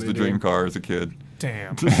so This was funny, the dream dude. car as a kid.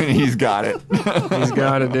 Damn. And he's got it. He's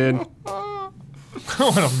got it, dude.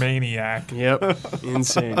 What a maniac. Yep.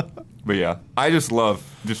 Insane. But yeah, I just love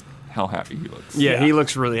just how happy he looks. Yeah, Yeah. he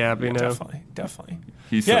looks really happy now. Definitely.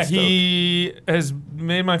 He's so Yeah, stoked. he has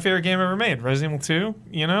made my favorite game ever made, Resident Evil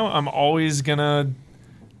 2. I'm always gonna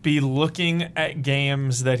be looking at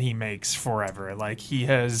games that he makes forever. Like, he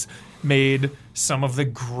has made some of the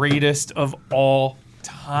greatest of all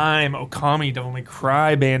time. Okami, Devil May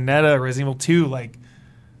Cry, Bayonetta, Resident Evil 2. Like,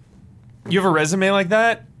 you have a resume like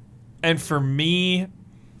that, and for me,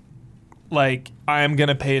 like, I'm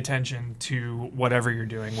gonna pay attention to whatever you're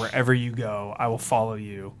doing, wherever you go. I will follow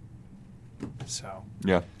you. So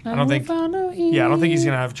Yeah, I don't think he's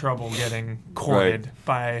gonna have trouble getting courted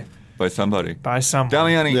by by somebody. someone.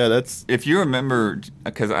 Damiani, Yeah, that's if you remember,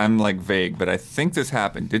 because I'm like vague, but I think this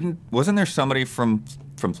happened. Wasn't there somebody from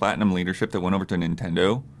Platinum leadership that went over to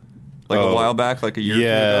Nintendo like a while back, like a year or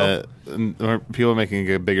two ago? yeah. People were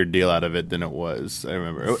making a bigger deal out of it than it was. I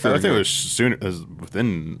remember. I think it was soon. It was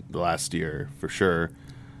within the last year for sure.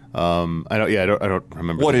 I don't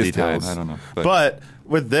remember What the is details. time? I don't know. But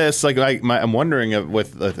with this, like, I'm wondering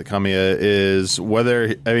with the Kamiya is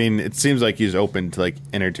whether, I mean, it seems like he's open to like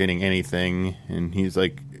entertaining anything, and he's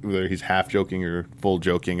like, whether he's half joking or full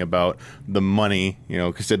joking about the money,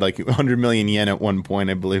 because he said like 100 million yen at one point,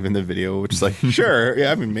 I believe, in the video, which is like, sure,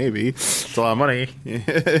 yeah, I mean, maybe it's a lot of money,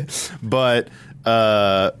 but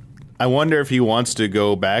I wonder if he wants to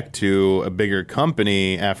go back to a bigger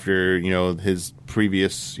company after, his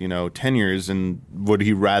previous, tenures, and would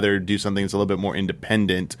he rather do something that's a little bit more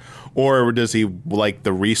independent, or does he like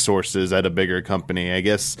the resources at a bigger company? I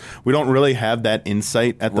guess we don't really have that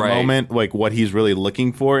insight at the moment, like what he's really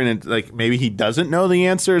looking for, and it's like maybe he doesn't know the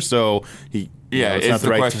answer, so he Yeah, not is the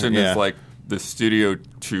right question time. is like the studio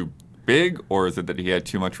too big, or is it that he had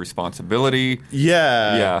too much responsibility?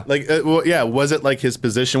 Yeah. Like, was it like his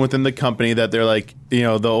position within the company that they're like, the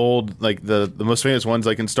old, like the most famous ones,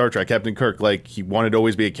 like in Star Trek, Captain Kirk, like he wanted to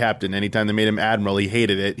always be a captain. Anytime they made him admiral, he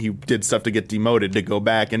hated it. He did stuff to get demoted to go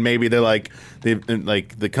back. And maybe they're like,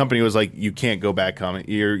 the company was like, you can't go back,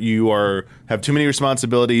 you have too many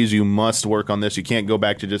responsibilities. You must work on this. You can't go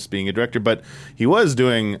back to just being a director. But he was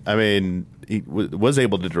doing, I mean, he was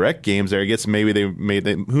able to direct games there. I guess maybe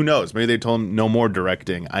who knows? Maybe they told him no more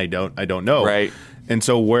directing. I don't know. Right. And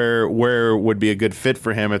so where would be a good fit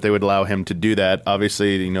for him if they would allow him to do that?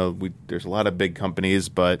 Obviously, there's a lot of big companies,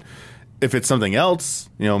 but if it's something else,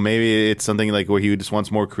 maybe it's something like where he just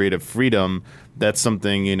wants more creative freedom. That's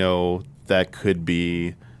something, that could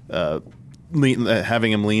be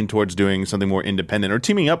having him lean towards doing something more independent or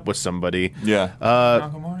teaming up with somebody. Yeah.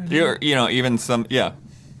 Nakamura, Even some,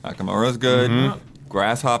 Nakamura's good. Mm-hmm.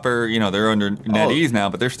 Grasshopper, they're under NetEase now,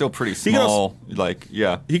 but they're still pretty He can small.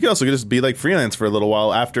 He could also just be like freelance for a little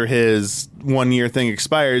while after his 1 year thing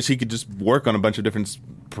expires. He could just work on a bunch of different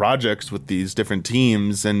projects with these different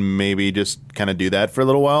teams and maybe just kind of do that for a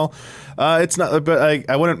little while. It's not, but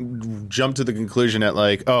I wouldn't jump to the conclusion that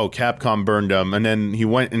like, oh, Capcom burned him, and then he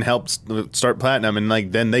went and helped start Platinum, and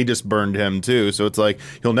like then they just burned him too. So it's like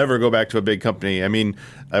he'll never go back to a big company. I mean,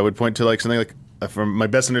 I would point to like something like, from my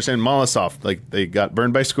best understanding, Mollisoft, like they got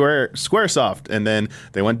burned by Squaresoft, and then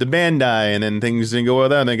they went to Bandai, and then things didn't go well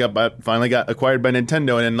there, and they finally got acquired by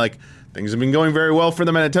Nintendo, and then like things have been going very well for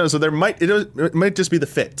them at Nintendo. So it might just be the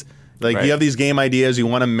fit. Like Right. you have these game ideas you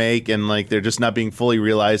want to make, and like they're just not being fully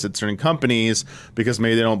realized at certain companies because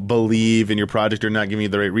maybe they don't believe in your project or not giving you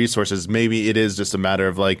the right resources. Maybe it is just a matter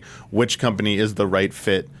of like which company is the right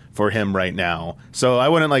fit for him right now. So I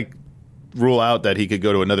wouldn't like rule out that he could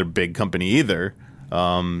go to another big company either.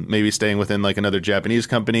 Maybe staying within like another Japanese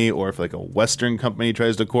company, or if like a Western company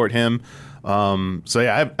tries to court him. So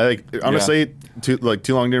yeah, honestly, too long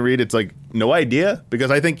didn't read. It's like no idea, because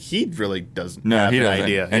I think he really doesn't have he an doesn't.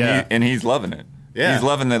 idea. And he's loving it. Yeah. He's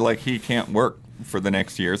loving that like he can't work for the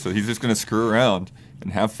next year, so he's just going to screw around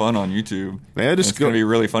and have fun on YouTube. Yeah, It's going to be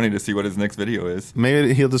really funny to see what his next video is.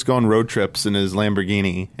 Maybe he'll just go on road trips in his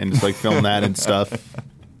Lamborghini and just like film that and stuff.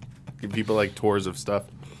 Give people like tours of stuff.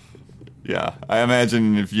 Yeah, I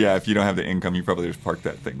imagine if you don't have the income, you probably just park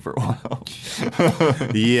that thing for a while.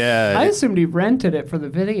 Yeah, I assumed he rented it for the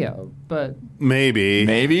video, but maybe.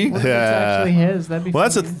 Maybe. what if it's actually his? That'd be Well,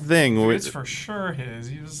 that's the funny. thing. It's for sure his.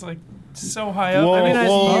 He was like so high up. Well, I mean, I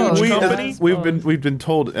it's a huge suppose. company. we've been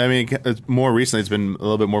told. I mean, more recently, it's been a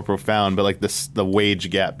little bit more profound. But like the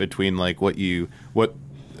wage gap between like what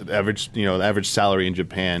average the average salary in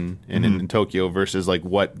Japan and in Tokyo versus like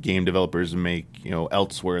what game developers make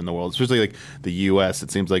elsewhere in the world, especially like the U.S. It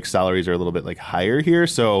seems like salaries are a little bit like higher here.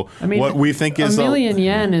 So I mean, what we think is $1 million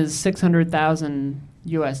yen is $600,000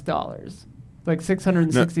 US, like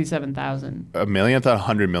 667,000. $1 million. I thought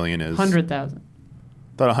 100 million is 100,000. I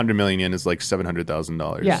thought 100 million yen is like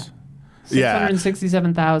 $700,000. Yeah. Yeah.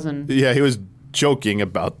 667,000. Yeah, he was joking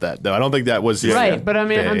about that though. I don't think that was his Right, but I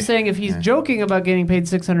mean, day. I'm saying if he's joking about getting paid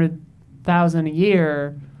 600,000 a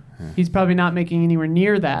year, he's probably not making anywhere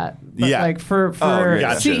near that. But Yeah. like for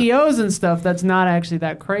gotcha. CEOs and stuff, that's not actually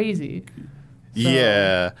that crazy. So-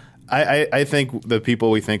 Yeah, I think the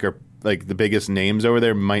people we think are like the biggest names over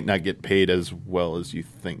there might not get paid as well as you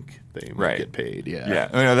think they might Right. get paid. Yeah, Yeah,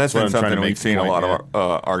 I mean, that's what been I'm trying to something make we've seen a point, lot yeah.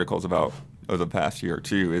 of articles about over the past year or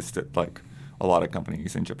two, is that like a lot of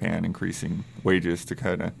companies in Japan increasing wages to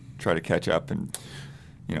kind of try to catch up and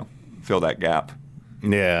fill that gap.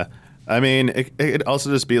 Yeah. I mean, it could also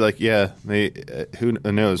just be like, who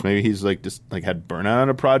knows? Maybe he's like just like had burnout on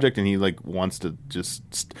a project, and he like wants to just.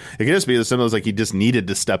 It could just be as simple as like he just needed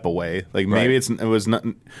to step away. Like maybe Right. it was not.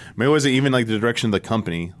 Maybe it wasn't even like the direction of the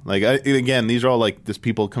company. Like again, these are all like just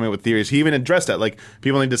people coming up with theories. He even addressed that. Like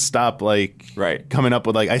people need to stop like Right. coming up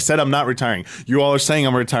with like I said I'm not retiring. You all are saying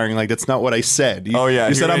I'm retiring. Like that's not what I said. You, you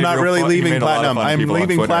he said I'm made not real really fun- he leaving made a lot of Platinum. fun of I'm people on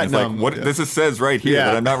leaving Twitter, and it's Platinum. like, what this says right here Yeah.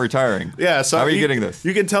 that I'm not retiring. Yeah, so how are you getting this?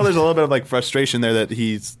 You can tell there's a little bit of like frustration there that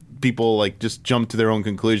people like just jump to their own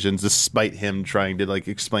conclusions despite him trying to like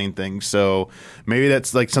explain things. So maybe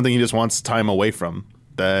that's like something he just wants time away from.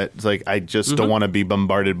 That's like I just don't want to be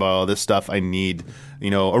bombarded by all this stuff. I need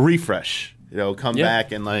a refresh. Come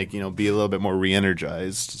back and like be a little bit more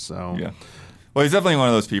re-energized. So Yeah. Well, he's definitely one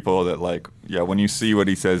of those people that when you see what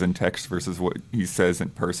he says in text versus what he says in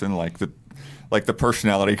person, like the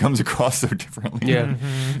personality comes across so differently. Yeah.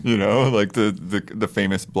 Like the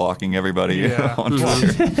famous blocking everybody Yeah. on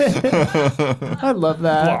Twitter. I love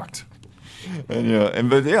that. Blocked.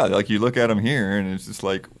 But like you look at him here, and it's just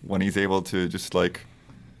like when he's able to just like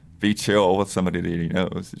be chill with somebody that he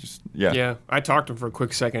knows. It's just Yeah, I talked to him for a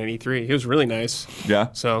quick second at E3. He was really nice. Yeah.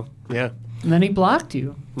 So, yeah. And then he blocked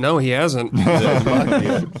you. No, he hasn't.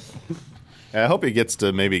 I hope he gets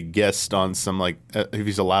to maybe guest on some like if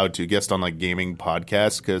he's allowed to guest on like gaming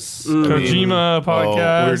podcasts because Kojima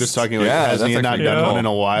podcast. we were just talking. Like, Yeah, hasn't he that's not actually done cool. one in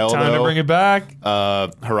a while? Time though? to bring it back.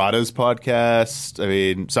 Harada's podcast. I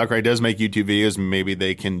mean, Sakurai does make YouTube videos. Maybe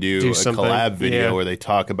they can do a something. collab video Yeah. where they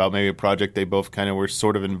talk about maybe a project they both kind of were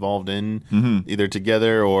sort of involved in, either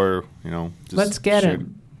together or just Let's get shared-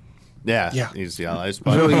 him. Yeah, Yeah. he's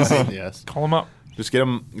really easy. Yes, Call him up. just get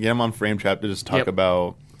him on Frame Trap to just talk Yep.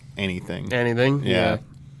 about anything. Anything? Yeah.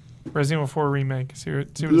 Resident Evil 4 remake. See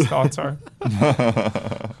what his thoughts are.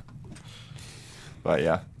 But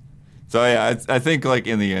yeah. So yeah, I think like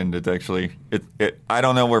in the end, it's actually I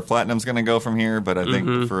don't know where Platinum's going to go from here, but I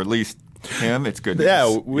think for at least him, it's good. Yeah,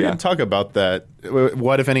 news. we didn't talk about that.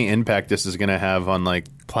 What, if any, impact this is going to have on like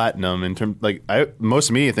Platinum in terms like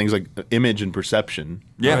most media things like image and perception.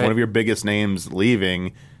 Yeah. Like, one of your biggest names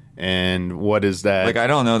leaving, and what is that? Like I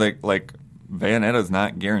don't know that like Bayonetta's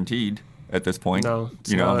not guaranteed at this point. No, it's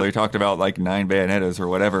you know, not. they talked about like 9 Bayonettas or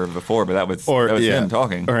whatever before, but that was him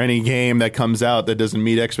talking. Or any game that comes out that doesn't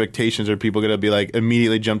meet expectations, are people going to be like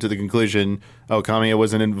immediately jump to the conclusion, oh, Kamiya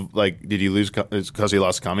wasn't in, like, did you lose because he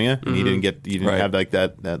lost Kamiya and you didn't have like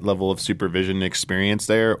that level of supervision experience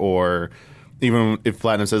there? Or even if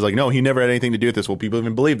Platinum says like, no, he never had anything to do with this, will people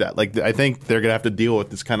even believe that? Like, I think they're going to have to deal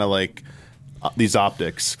with this kind of like these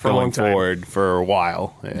optics For a long going time. forward for a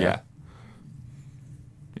while. Yeah.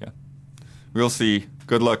 We'll see.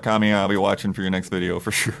 Good luck, Kamiya. I'll be watching for your next video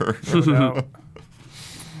for sure. No.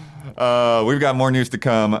 We've got more news to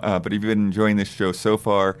come, but if you've been enjoying this show so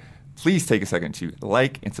far, please take a second to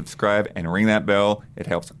like and subscribe and ring that bell. It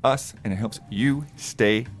helps us and it helps you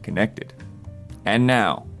stay connected. And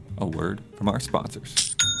now, a word from our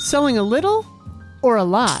sponsors. Selling a little or a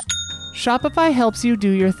lot? Shopify helps you do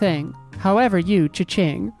your thing, however you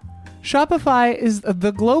cha-ching. Shopify is the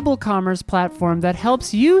global commerce platform that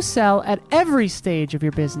helps you sell at every stage of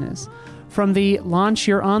your business. From the launch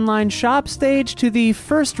your online shop stage to the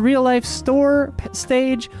first real-life store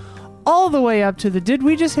stage, all the way up to the did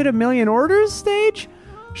we just hit 1 million orders stage?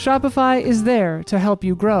 Shopify is there to help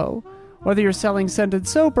you grow. Whether you're selling scented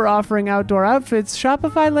soap or offering outdoor outfits,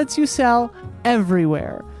 Shopify lets you sell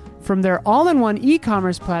everywhere. From their all-in-one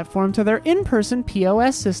e-commerce platform to their in-person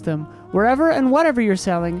POS system, wherever and whatever you're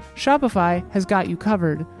selling, Shopify has got you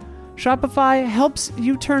covered. Shopify helps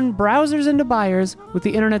you turn browsers into buyers with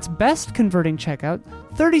the internet's best converting checkout,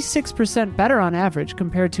 36% better on average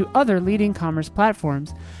compared to other leading commerce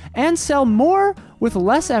platforms, and sell more with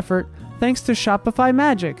less effort thanks to Shopify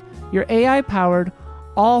Magic, your AI-powered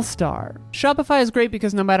all-star. Shopify is great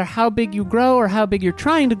because no matter how big you grow or how big you're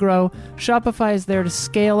trying to grow, Shopify is there to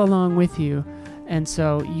scale along with you. And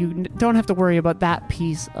so you don't have to worry about that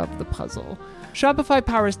piece of the puzzle. Shopify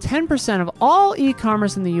powers 10% of all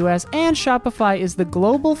e-commerce in the US, and Shopify is the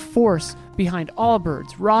global force behind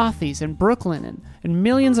Allbirds, Rothy's, and Brooklyn, and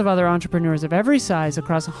millions of other entrepreneurs of every size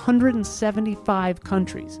across 175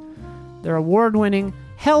 countries. Their award-winning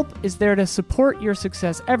help is there to support your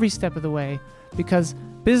success every step of the way, because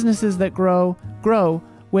businesses that grow, grow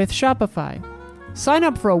with Shopify. Sign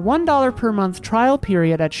up for a $1 per month trial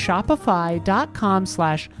period at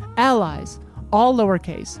shopify.com/allies, all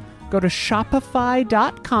lowercase. Go to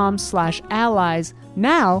shopify.com/allies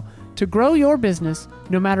now to grow your business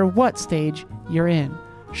no matter what stage you're in.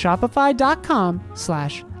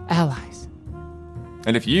 Shopify.com/allies.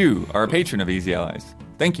 And if you are a patron of Easy Allies,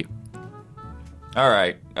 thank you. All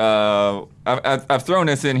right. I've thrown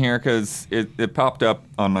this in here because it popped up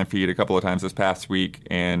on my feed a couple of times this past week.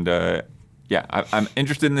 And I'm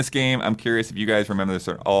interested in this game. I'm curious if you guys remember this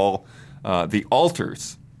at all. The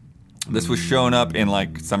Alters. This was shown up in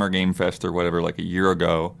like Summer Game Fest or whatever like a year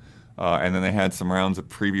ago. And then they had some rounds of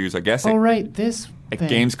previews, I guess. This at thing.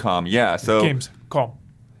 Gamescom. Yeah. So Gamescom.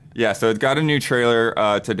 Yeah, so it got a new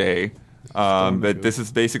trailer today. But this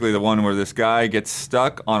is basically the one where this guy gets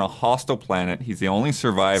stuck on a hostile planet. He's the only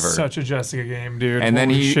survivor. Such a Jessica game, dude. And then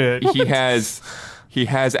Holy he shit. he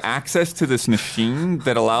has access to this machine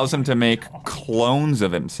that allows him to make clones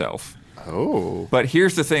of himself. Oh. But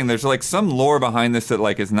here's the thing, there's like some lore behind this that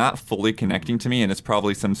like is not fully connecting to me, and it's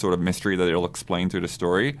probably some sort of mystery that it'll explain through the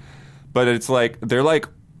story. But it's like they're like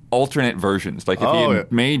alternate versions. Like if he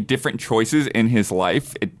had made different choices in his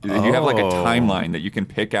life, you have like a timeline that you can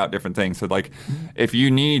pick out different things. So like if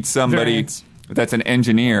you need somebody that's an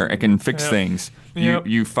engineer and can fix things,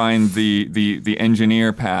 you find the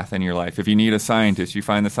engineer path in your life. If you need a scientist, you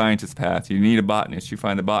find the scientist path. You need a botanist, you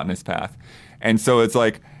find the botanist path. And so it's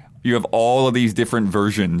like you have all of these different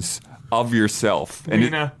versions of yourself. And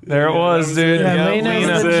Lena. There it was, dude. Yeah,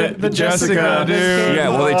 Lena, the Jessica, dude. Yeah,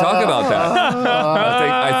 well, they talk about that.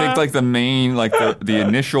 I think like the main, like the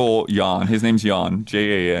initial Jan, his name's Jan,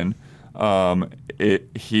 Jan.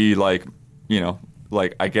 He like,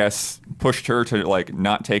 like I guess pushed her to like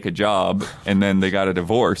not take a job, and then they got a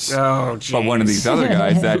divorce. Oh, geez. But one of these other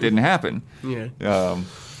guys, that didn't happen. Yeah.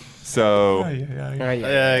 So I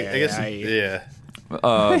guess, yeah.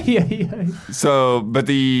 So, but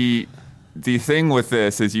the thing with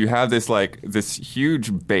this is you have this like this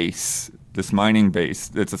huge base, this mining base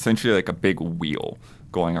that's essentially like a big wheel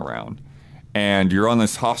going around, and you're on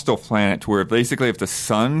this hostile planet to where basically if the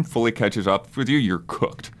sun fully catches up with you, you're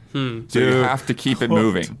cooked. So you have to keep it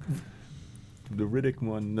moving. The Riddick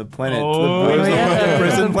one, the planet, the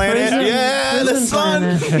prison planet. prison- Yeah, the prison sun.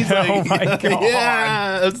 planet. He's like, Oh my God.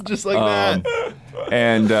 yeah, it's just like that.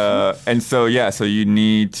 And so you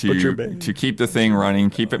need Butcher Bay. to keep the thing running,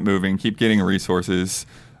 keep it moving, keep getting resources.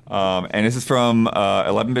 And this is from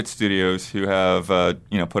 11-Bit Studios, who have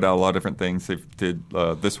put out a lot of different things. They did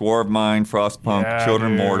This War of Mine, Frostpunk, Yeah,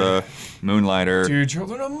 Children of dude. Morta, Moonlighter, Dude,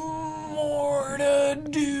 Children of Morta,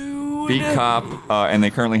 dude. Beat Cop, and they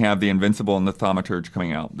currently have The Invincible and The Thaumaturge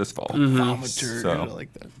coming out this fall. Thaumaturge, So- I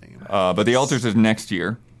like that name. But The Altars is next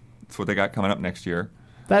year. That's what they got coming up next year.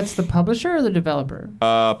 That's the publisher or the developer?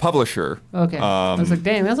 Publisher. Okay. I was like,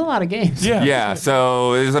 dang, that's a lot of games. Yeah. Yeah,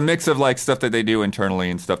 so there's a mix of like stuff that they do internally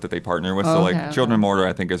and stuff that they partner with. So Okay, like okay. Children of Mortar,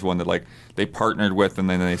 I think, is one that like they partnered with, and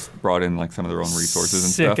then they brought in like some of their own resources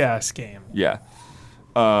and stuff. Sick ass game. Yeah.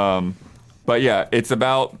 But yeah, it's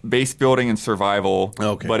about base building and survival.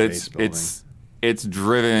 Okay, But base building. it's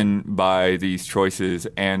driven by these choices,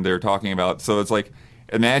 and they're talking about. So it's like,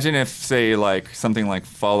 imagine if, say, like something like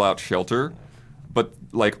Fallout Shelter, but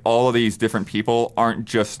like all of these different people aren't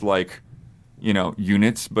just like,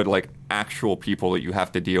 units, but like actual people that you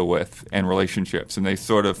have to deal with and relationships. And they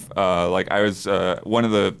sort of like I was one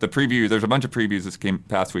of the preview. There's a bunch of previews this came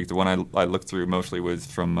past week. The one I looked through mostly was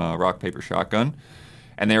from Rock Paper Shotgun,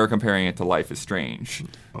 and they were comparing it to Life is Strange,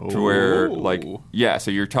 to where like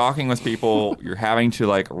so you're talking with people, you're having to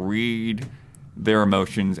like read their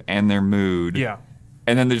emotions and their mood. Yeah.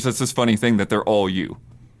 And then there's just this funny thing that they're all you.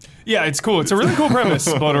 Yeah, it's cool. It's a really cool premise,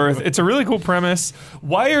 Blood Earth. It's a really cool premise.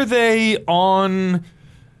 Why are they on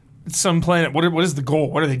some planet? What is the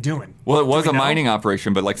goal? What are they doing? Well, it was Do a we know? mining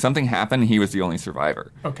operation, but like something happened. He was the only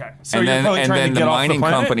survivor. Okay. So and you're then, probably and trying then to the get off mining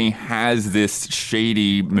planet? company has this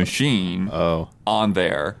shady machine on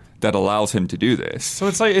there that allows him to do this. So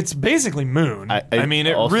it's basically Moon. I mean,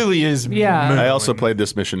 it also- really is Yeah. Moon. I also played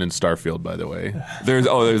this mission in Starfield, by the way. There's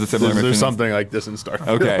a similar mission. There's something like this in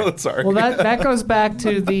Starfield. Okay. Sorry. Well, that goes back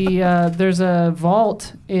to the there's a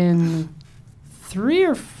vault in 3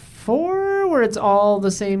 or 4 where it's all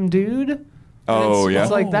the same dude. Oh, it's, yeah?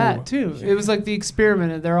 It's like Oh, that too. It was like the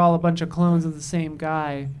experiment. They're all a bunch of clones of the same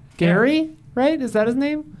guy. Gary, right? Is that his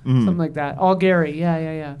name? Something like that. All Gary.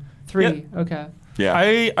 Yeah. 3. Okay. Yeah.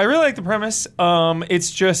 I really like the premise.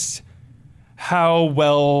 It's just how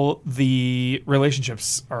well the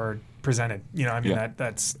relationships are presented.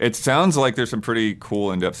 That's It sounds like there's some pretty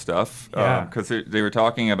cool in-depth stuff. Yeah. Because they were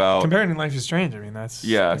talking about... compared to Life is Strange. I mean, that's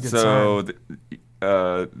Yeah, a good so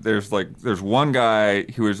sign. there's one guy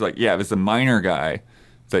who was like, it was the miner guy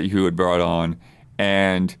that you had brought on,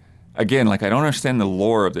 and again, like I don't understand the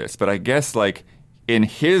lore of this, but I guess like in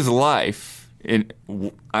his life, I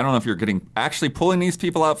don't know if you're actually pulling these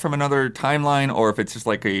people out from another timeline, or if it's just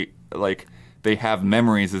like they have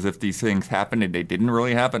memories as if these things happened and they didn't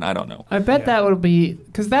really happen. I don't know. I bet that would be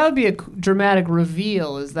because that would be a dramatic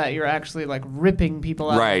reveal. Is that you're actually like ripping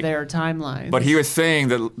people out Right. of their timelines? But he was saying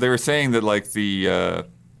that they were saying that like the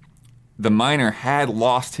miner had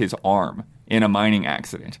lost his arm in a mining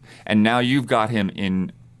accident, and now you've got him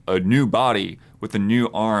in a new body with a new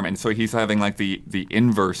arm, and so he's having like the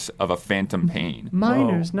inverse of a phantom pain.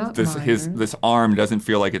 miners, not miners. This arm doesn't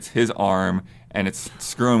feel like it's his arm, and it's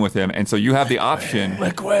screwing with him, and so you have the option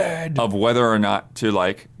of whether or not to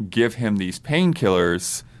like give him these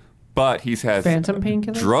painkillers, but he has Phantom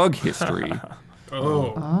painkillers? drug history.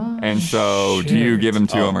 Oh. And so, do you give him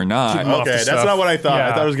to him or not? Keep him off Okay, the that's stuff. not what I thought. Yeah.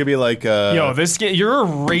 I thought it was gonna be like. Yo, this game, you're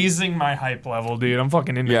raising my hype level, dude. I'm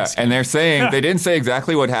fucking into Yeah, this. and they're saying they didn't say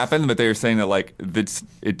exactly what happened, but they were saying that like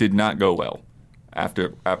it did not go well.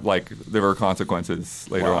 After like there were consequences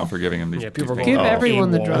later on for giving him these. Yeah, people these are going, Give Oh.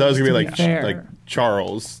 everyone the I drugs. I thought it was gonna be to like fair. like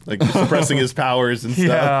Charles, like suppressing his powers and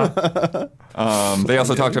stuff. Yeah. They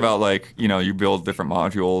also talked about like you build different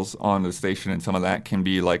modules on the station, and some of that can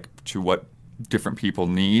be like to what different people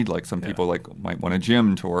need. Like some people like might want a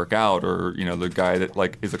gym to work out, or the guy that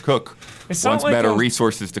like is a cook It's not wants like better a-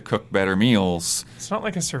 resources to cook better meals. It's not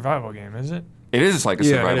like a survival game, is it? It is like a Yeah,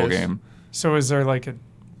 it survival is. game. So is there like a...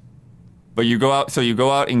 But you go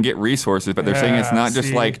out and get resources, but they're saying it's Yeah, not just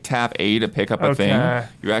see. like tap A to pick up a thing. Okay.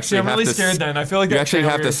 You actually See, I'm have really to scared then. I feel like you that actually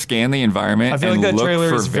have trailer- to scan the environment I feel and like that look trailer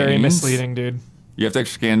for is very veins. misleading, dude. You have to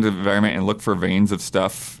scan the environment and look for veins of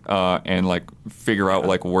stuff and like figure out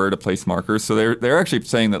like where to place markers. So they're actually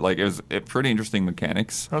saying that like it was pretty interesting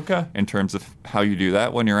mechanics. Okay. In terms of how you do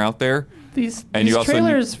that when you're out there. These And you also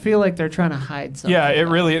trailers feel like they're trying to hide something. Yeah,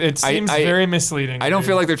 it seems I- very misleading. I don't dude.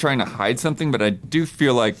 feel like they're trying to hide something, but I do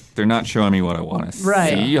feel like they're not showing me what I want to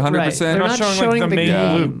Right. see 100%. Right. They're not showing, like, showing the the main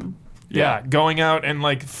game. loop. Yeah, going out and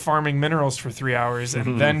like farming minerals for 3 hours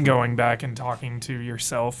and then going back and talking to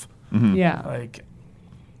yourself. Yeah. Like,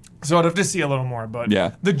 so I'd have to see a little more, but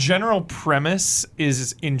Yeah. the general premise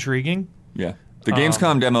is intriguing. Yeah. The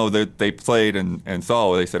Gamescom demo that they played and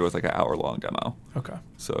saw, they said it was like an hour-long demo. Okay.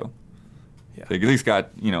 So, Yeah. They at least got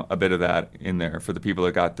a bit of that in there for the people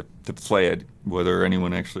that got to play it. Whether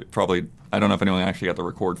anyone actually I don't know if anyone actually got the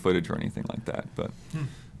record footage or anything like that. But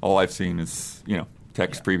all I've seen is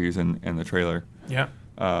text previews and the trailer. Yeah.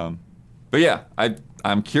 But yeah,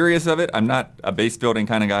 I'm curious of it. I'm not a base building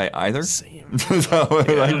kind of guy either. Same. So, that's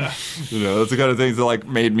the kind of things that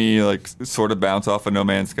made me sort of bounce off of No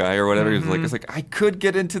Man's Sky or whatever. It's like I could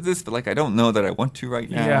get into this, but I don't know that I want to right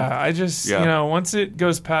now. Yeah, I just once it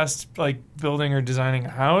goes past building or designing a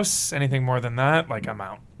house, anything more than that, I'm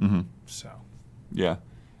out. Mm-hmm. So. Yeah,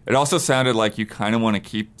 it also sounded like you kind of want to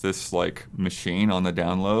keep this machine on the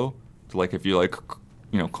down low. To, if you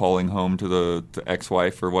calling home to the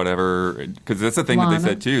ex-wife or whatever, because that's the thing that they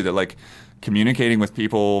said too, that communicating with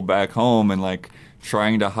people back home and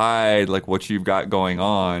trying to hide what you've got going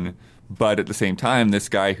on, but at the same time, this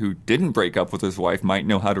guy who didn't break up with his wife might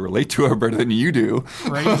know how to relate to her better than you do.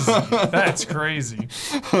 Crazy. That's crazy.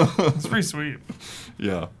 It's pretty sweet.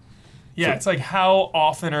 Yeah. Yeah, it's how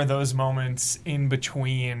often are those moments in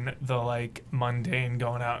between the mundane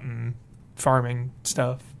going out and farming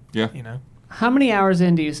stuff? Yeah. How many hours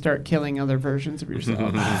in do you start killing other versions of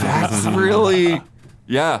yourself? That's really,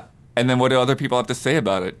 yeah. And then what do other people have to say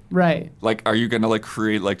about it? Right. Are you going to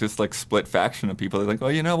create this split faction of people that are oh,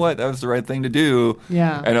 you know what, that was the right thing to do.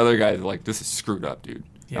 Yeah. And other guys are this is screwed up, dude.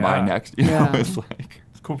 Yeah. Am I next? Yeah. It's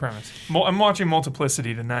It's a cool premise. I'm watching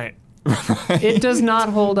Multiplicity tonight. It does not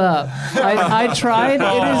hold up. I tried.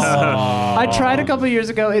 I tried a couple years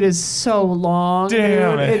ago. It is so long.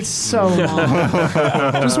 Damn dude. it. It's so long.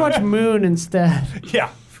 Just watch Moon instead. Yeah,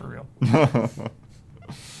 for real.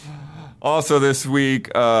 Also this week,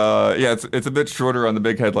 it's a bit shorter on the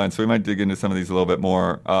big headlines, so we might dig into some of these a little bit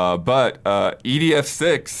more. But EDF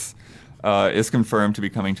 6 is confirmed to be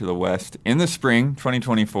coming to the West in the spring,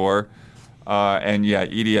 2024. And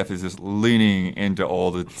EDF is just leaning into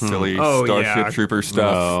all the silly Starship Trooper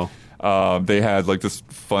stuff. They had this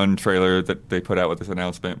fun trailer that they put out with this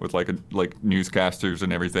announcement with newscasters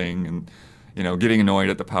and everything, and getting annoyed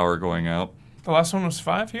at the power going out. The last one was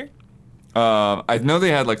 5 here? I know they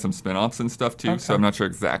had some spin-offs and stuff too, Okay. so I'm not sure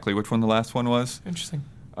exactly which one the last one was. Interesting.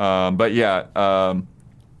 But I'm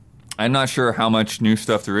not sure how much new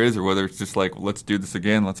stuff there is, or whether it's just let's do this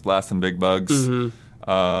again, let's blast some big bugs. Mm-hmm.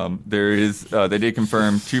 There is they did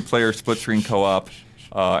confirm 2-player split screen co-op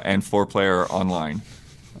and 4-player online.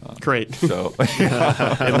 Great. So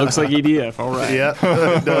It looks like EDF. All right. Yeah,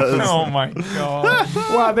 it does. Oh my god.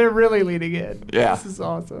 Wow, they're really leaning in. Yeah. This is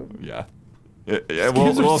awesome. yeah,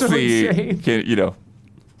 games we'll are so see. insane.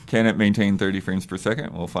 Can it maintain 30 frames per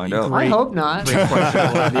second? We'll find out. I hope not. Great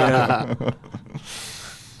question.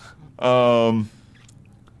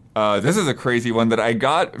 Yeah. This is a crazy one that I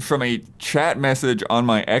got from a chat message on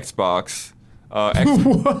my Xbox.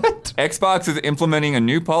 What? Xbox is implementing a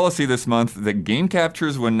new policy this month that game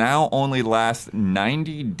captures will now only last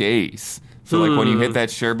 90 days. So when you hit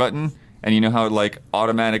that share button and you know how it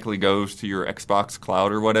automatically goes to your Xbox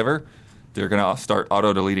cloud or whatever, they're going to start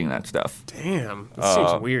auto-deleting that stuff. Damn. That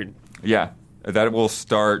seems weird. Yeah, that will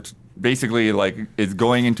start basically it's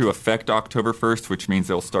going into effect October 1st, which means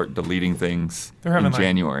they'll start deleting things They're having in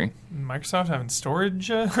January. Microsoft having storage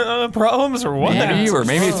problems or what? Maybe, or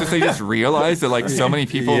maybe it's just they just realize that so many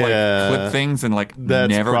people clip things and That's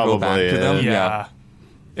never go back probably to them. it. Yeah.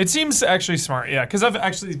 It seems actually smart, yeah, because I've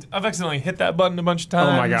accidentally hit that button a bunch of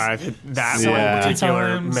times. Oh my god, I've hit that Yeah. one in particular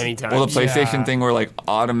Times. many times. Well, the PlayStation Yeah. thing where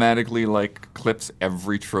automatically clips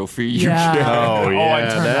every trophy you Yeah. get. Oh, yeah, I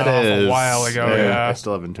turned that that off a is. while ago, yeah. I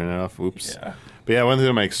still haven't turned it off. Oops. Yeah. But yeah, I went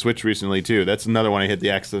through my Switch recently too. That's another one I hit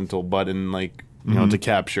the accidental button to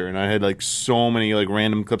capture, and I had so many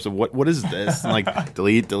random clips of what is this? And,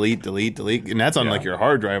 delete, and that's on your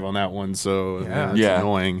hard drive on that one. So that's Yeah.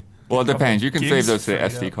 annoying. Well, it depends. You can gigs save those to straight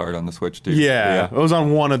SD up. card on the Switch too. Yeah, it was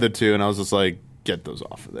on one of the two, and I was just get those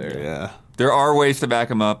off of there. Yeah. There are ways to back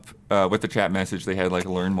them up. With the chat message, they had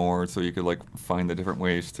learn more, so you could find the different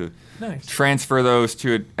ways to Nice. transfer those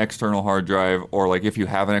to an external hard drive, or if you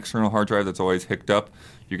have an external hard drive that's always hooked up,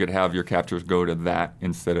 you could have your captures go to that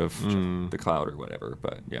instead of the cloud or whatever.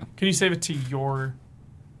 But yeah, Can you save it to your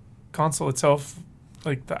console itself?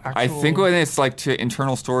 The actual... I think when it's to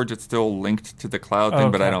internal storage, it's still linked to the cloud thing,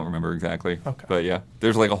 but I Okay. don't remember exactly. Okay. But yeah,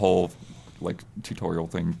 there's a whole tutorial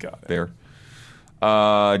thing Got it. there.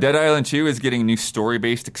 Dead Island 2 is getting a new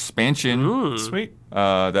story-based expansion. Sweet.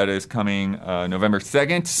 That is coming November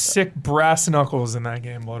 2nd. Sick brass knuckles in that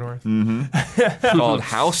game, Bloodworth. Called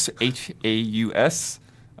House, Haus.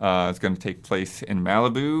 It's going to take place in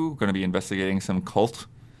Malibu. Going to be investigating some cult.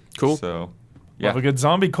 Cool. So, Love yeah. a good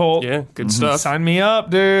zombie cult. Yeah, good stuff. Sign me up,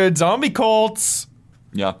 dude. Zombie cults.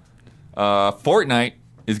 Yeah. Fortnite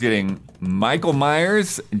is getting Michael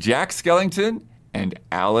Myers, Jack Skellington, and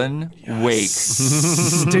Alan Wake.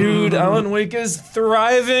 Dude, Alan Wake is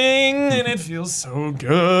thriving, and it feels so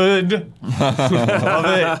good. Love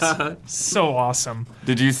it. So awesome.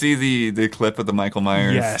 Did you see the clip of the Michael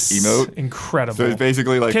Myers Yes. emote? Incredible. So it's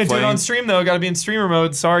basically like Can't do playing... it on stream, though. Got to be in streamer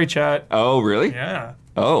mode. Sorry, chat. Oh, really? Yeah.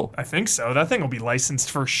 Oh, I think so. That thing will be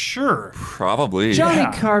licensed for sure. probably. Johnny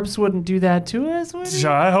Yeah. Carps wouldn't do that to us, would he?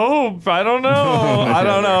 I hope. I don't know. I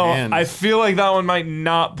don't know. Hands. I feel like that one might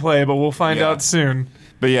not play, but we'll find Yeah. out soon.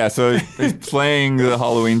 But yeah, so he's playing the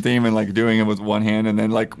Halloween theme and like doing it with one hand, and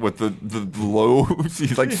then like with the loaves,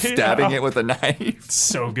 he's like stabbing Yeah. it with a knife.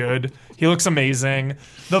 So good. He looks amazing.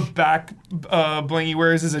 The back bling he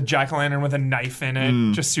wears is a jack-o'-lantern with a knife in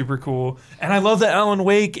it. Just super cool. And I love that Alan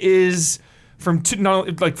Wake is from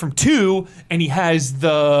from 2, and he has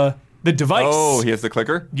the device. Oh, he has the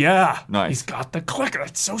clicker? Yeah. Nice. He's got the clicker.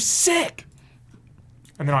 It's so sick.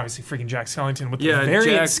 And then obviously freaking Jack Skellington with Yeah, the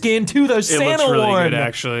variant Jack- skin too. The It Santa looks really one. good,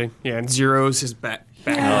 actually. Yeah, and Zero's his back.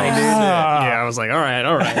 Yeah. Yeah, I was like, all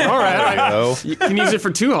right. So, You can use it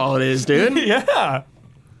for 2 holidays, dude. Yeah.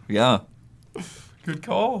 Yeah. Good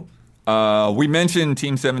call. We mentioned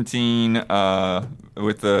Team 17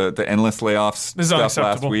 with the endless layoffs This is stuff last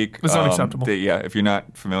unacceptable. week. This is unacceptable. If you're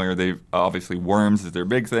not familiar, they've obviously Worms is their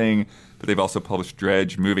big thing, but they've also published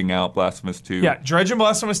Dredge, Moving Out, Blasphemous 2. Yeah, Dredge and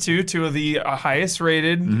Blasphemous 2, 2 of the highest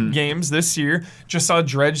rated games this year. Just saw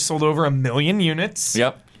Dredge sold over 1 million units.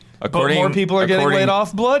 Yep. But more people are getting laid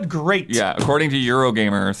off blood? Great. Yeah, according to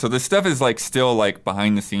Eurogamer. So this stuff is like still like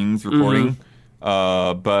behind the scenes reporting,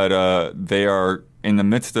 but they are in the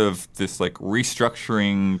midst of this like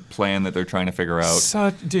restructuring plan that they're trying to figure out.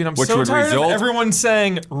 Dude, I'm Which so would tired result- of everyone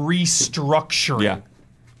saying restructuring. Yeah.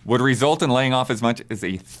 Would result in laying off as much as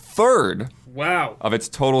a third Wow. of its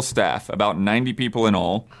total staff, about 90 people in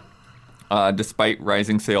all, despite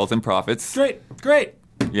rising sales and profits. Great.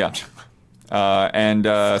 Yeah. And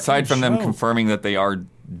aside from them show. confirming that they are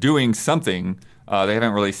doing something, they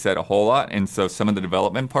haven't really said a whole lot. And so some of the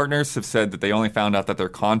development partners have said that they only found out that their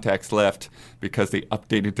contacts left because they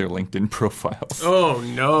updated their LinkedIn profiles. Oh,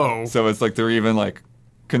 no. So it's like they're even like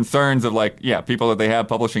concerns of like, yeah, people that they have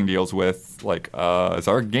publishing deals with, like, is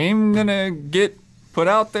our game going to get put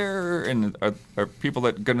out there? And are people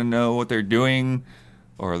that going to know what they're doing?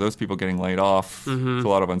 Or are those people getting laid off? It's a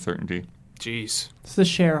lot of uncertainty. Jeez. It's the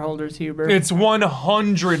shareholders, Huber. It's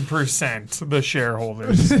 100% the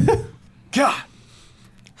shareholders. God.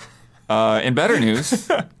 In better news,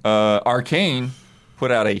 Arcane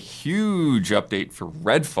put out a huge update for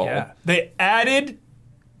Redfall. Yeah. They added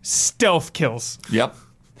stealth kills. Yep.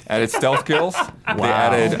 Added stealth kills. They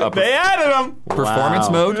added a They added them. performance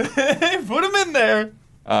Wow. mode. They put them in there.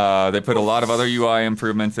 They put a lot of other UI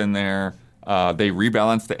improvements in there. They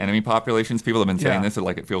rebalanced the enemy populations. People have been saying Yeah. this, that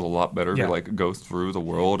like it feels a lot better Yeah. to like go through the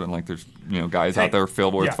world and like there's guys Hey. out there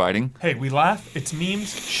filled worth Yeah. fighting. Hey, we laugh. It's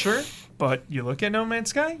memes, sure. But you look at No Man's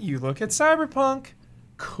Sky, you look at Cyberpunk.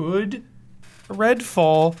 Could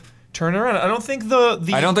Redfall turn around? I don't think the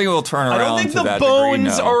I don't think it will turn I around don't think to the that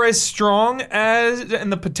bones degree, no. are as strong as,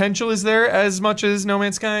 and the potential is there as much as No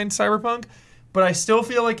Man's Sky and Cyberpunk. But I still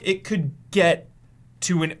feel like it could get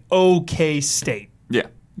to an okay state. Yeah,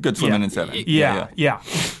 good swimming Yeah. in 7. Yeah.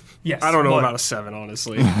 Yes. I don't know but- about a 7,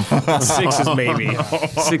 honestly. 6 is maybe.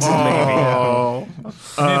 6 is maybe.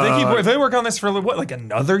 If they work on this for what, like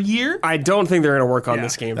another year? I don't think they're going to work on Yeah.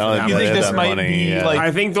 this game for No, that You they think have this that might money, be yeah. like?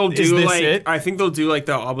 I think they'll is do this like it? I think they'll do like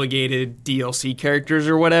the obligated DLC characters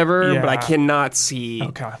or whatever, but I Yeah. cannot see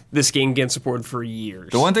Okay. this game getting supported for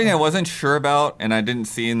years. The one thing I wasn't sure about, and I didn't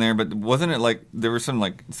see in there, but wasn't it like there was some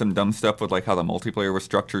dumb stuff with like how the multiplayer was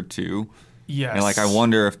structured too? Yes. And like I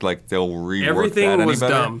wonder if like they'll rework Everything that any was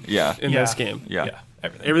better. dumb Yeah, in this game. yeah.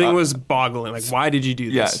 Everything was boggling. Like, why did you do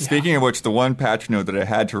Yeah. this? Speaking of which, the one patch note that I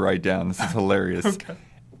had to write down. This is hilarious.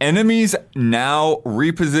 Enemies now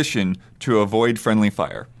reposition to avoid friendly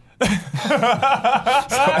fire.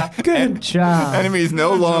 Good job. Enemies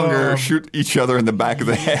no longer shoot each other in the back of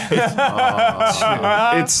the head.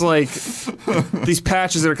 It's like these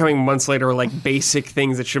patches that are coming months later are like basic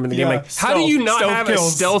things that should have been in the Yeah, game. Like, how do you not stealth have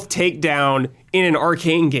kills. a stealth takedown in an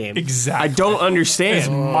arcane game? Exactly. I don't It's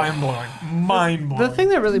understand. mind blowing. Mind blowing. The thing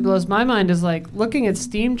that really blows my mind is like looking at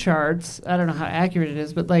Steam charts. I don't know how accurate it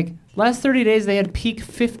is, but like last 30 days they had peak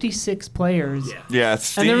 56 players. Yeah,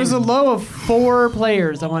 Steam, And there was a low of 4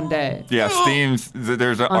 players on one day. Yeah, Steam's.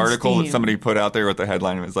 There's an article that Steam. somebody put out there with the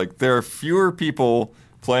headline. It was like, there are fewer people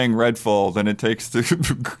playing Redfall than it takes to.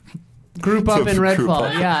 Group up in Group Redfall,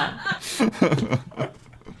 up.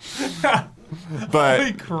 yeah.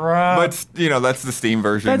 But crap. but that's the Steam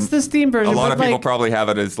version. That's the Steam version. A lot but of people like, probably have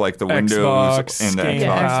it as like the Windows Xbox, and the Game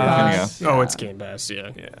Xbox Pass. version. Oh, it's Game Pass.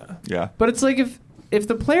 Yeah. Yeah. But it's like if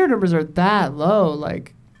the player numbers are that low,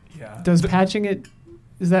 like, Yeah. does patching it,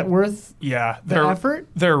 is that worth Yeah. the effort?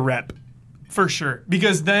 Their rep. For sure.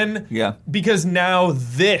 Because now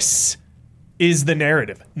this is the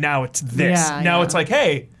narrative. Now it's this. Yeah, now yeah. it's like,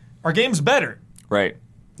 hey, our game's better. Right.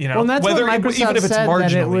 You know, Well, and that's whether what Microsoft even if it's said,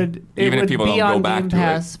 marginally. that it would Even if people be don't go on back Game to it.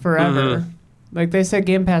 Pass forever. Like they said,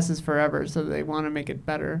 Game Pass is forever, so they want to make it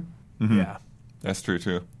better. Yeah, That's true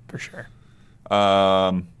too. for sure.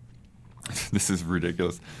 This is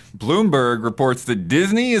ridiculous. Bloomberg reports that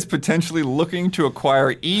Disney is potentially looking to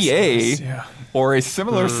acquire EA Yeah. or a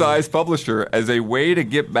similar sized publisher as a way to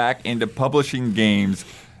get back into publishing games,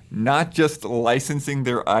 not just licensing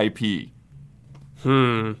their IP.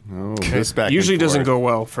 Oh, this back Usually and doesn't forth. go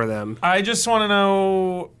well for them. I just want to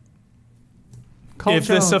know if this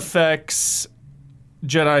Cultural- affects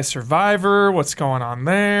Jedi Survivor. What's going on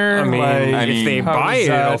there? I mean, I if mean, they how buy does it,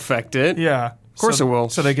 that- it'll affect it. Yeah, of course it will.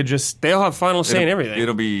 So they could just They'll have final say in everything.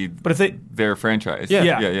 It'll be But if they their franchise. Yeah.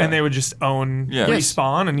 yeah, and they would just own Yeah.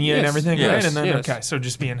 Respawn and EA and Yes. everything, Yes. right? And then Yes. okay, so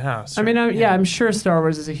just be in house. I mean, I'm sure Star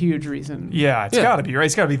Wars is a huge reason. yeah, it's Yeah. got to be right.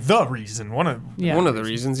 It's got to be the reason. One of Yeah. One of the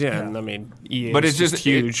reasons, yeah. And I mean, EA But is it's just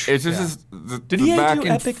huge. It's just the Did the EA back do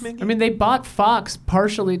and Epic Mickey? I mean, they bought Fox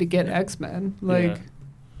partially to get X-Men. Like,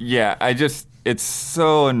 Yeah, it's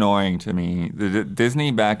so annoying to me. The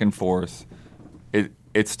Disney back and forth,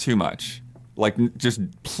 it's too much. Like, just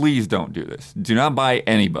please don't do this. Do not buy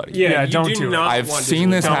anybody. Yeah, you don't do do it. not I've want seen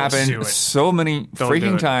Disney. this Don't happen do it. so many Don't do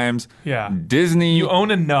freaking it. times. Yeah. Disney You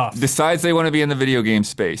own enough. decides they want to be in the video game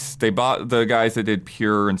space. They bought the guys that did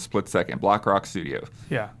Pure and Split Second, Black Rock Studio.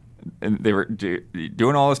 yeah. And they were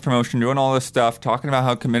doing all this promotion, doing all this stuff, talking about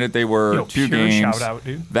how committed they were Yo, to Pure games. shout out,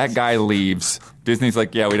 dude. That guy leaves. Disney's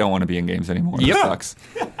like, yeah, we don't want to be in games anymore. It Yep. sucks.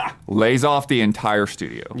 Lays off the entire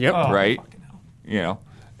studio. Yep. Oh, Right? fucking hell. You know.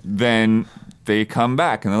 Then they come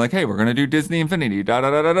back and they're like, hey, we're going to do Disney Infinity. Da da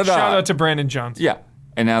da da da da. Shout out to Brandon Jones. Yeah.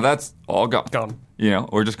 And now that's all gone. Gone. You know,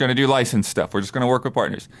 we're just going to do license stuff. We're just going to work with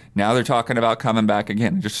partners. Now they're talking about coming back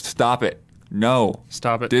again. Just stop it. No.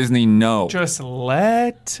 Stop it. Disney, no. Just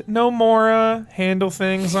let Nomura handle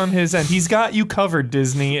things on his end. He's got you covered,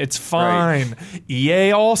 Disney. It's fine.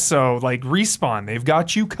 EA also, like Respawn, they've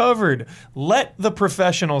got you covered. Let the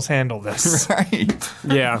professionals handle this. Right.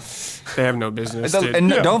 Yeah. They have no business. dude. And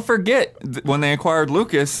don't forget when they acquired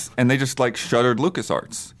Lucas and they just like shuttered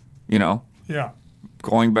LucasArts, you know, Yeah.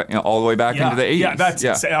 going back all the way back into the 80s. Yeah,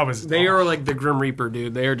 that was. They are like the Grim Reaper,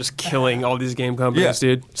 dude. They are just killing all these game companies,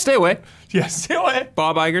 Yeah. dude. Stay away. Yeah, still it.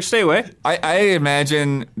 Bob Iger, stay away. I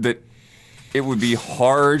imagine that it would be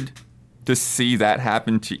hard to see that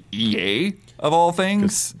happen to EA of all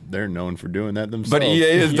things. They're known for doing that themselves. But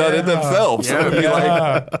EA has done it themselves. So it'd be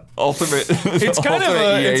like ultimate. It's kind of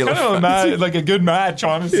a like a good match,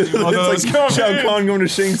 honestly. It's like Shao Kahn going to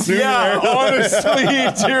Shang Tsung. Yeah,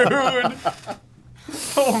 honestly, dude.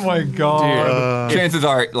 Oh my god. Chances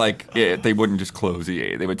are, like, they wouldn't just close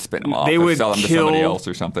EA. They would spin them off. They or would sell them to somebody kill- else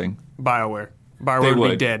or something. BioWare. They BioWare would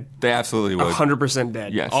would be dead. They absolutely would. 100%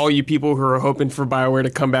 dead. Yes. All you people who are hoping for BioWare to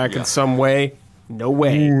come back Yeah. in some way, no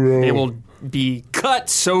way. They will be cut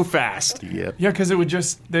so fast. Yep. Yeah, because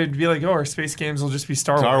they'd be like, oh, our space games will just be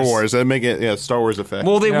Star Star Wars. Wars. That make it Star Wars effect.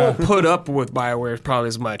 Well, they Yeah. won't put up with BioWare probably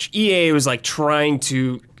as much. EA was like trying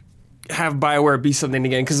to have BioWare be something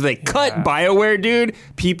again because if they cut BioWare, dude,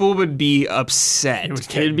 people would be upset. It would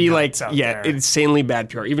get It'd be like, nuts out yeah, there. insanely bad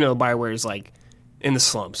PR, even though BioWare is like in the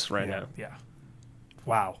slumps right now. Yeah.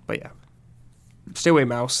 Wow. But yeah. Stay away,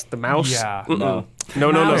 mouse. The mouse. Yeah. Mm-mm.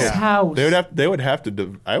 No. Mouse House. They would have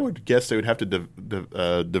to. I would guess they would have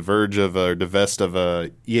to diverge of or divest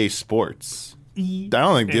of EA Sports. I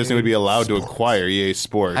don't think Disney would be allowed to acquire EA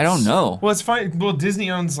Sports. I don't know. Well, it's fine. Well, Disney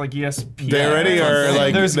owns like ESPN. They already are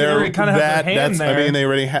like There's they they're already kind of have their hand that's. there. I mean, they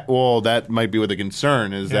already. Well, that might be what the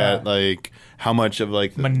concern is. Yeah. That like how much of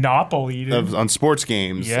like Monopoly, dude. on sports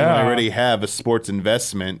games. Yeah. And they already have a sports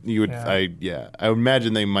investment. You would. Yeah. I would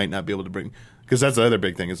imagine they might not be able to bring. Because that's the other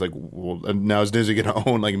big thing is like, well, now is Disney going to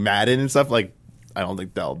own like Madden and stuff? Like, I don't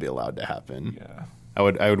think that'll be allowed to happen. Yeah. I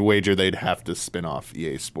would wager they'd have to spin off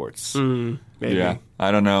EA Sports. Maybe. Yeah,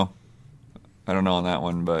 I don't know. I don't know on that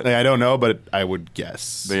one, but I don't know, but I would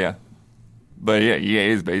guess. yeah, EA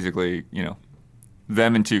is basically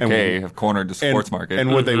them and 2K have cornered the sports market.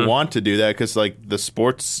 And would they want to do that? Because like the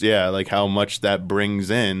sports, like how much that brings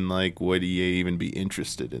in, like would EA even be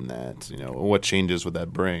interested in that? What changes would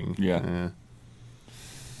that bring? Yeah.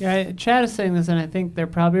 Yeah, Chad is saying this, and I think they're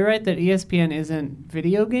probably right that ESPN isn't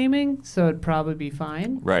video gaming, so it'd probably be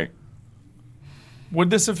fine. Right. Would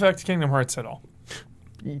this affect Kingdom Hearts at all?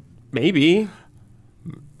 Maybe.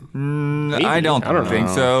 I don't think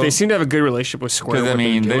so. They seem to have a good relationship with Square. Because, I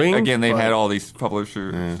mean, they've but had all these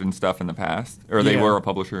publishers and stuff in the past. Or they were a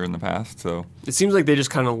publisher in the past, so. It seems like they just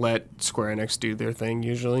kind of let Square Enix do their thing,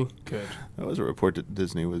 usually. Good. There was a report that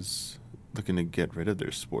Disney was looking to get rid of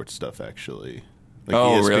their sports stuff, actually.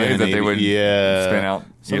 Like really? That they would spin out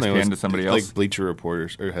Something ESPN to somebody else? Like Bleacher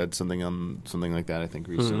Reporters or had something like that, I think,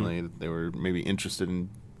 recently. That they were maybe interested in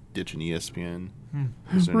ditching ESPN.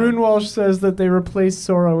 Rune Walsh says that they replaced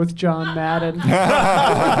Sora with John Madden.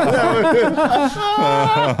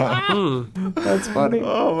 That's funny.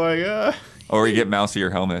 Oh, my God. Or you get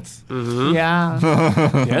mousier helmets. Yeah.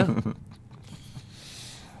 Yeah.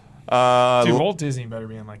 Dude, Walt Disney better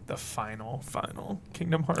be in like the final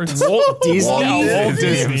Kingdom Hearts. Walt Disney? Walt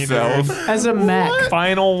Disney himself. dude. As a mech.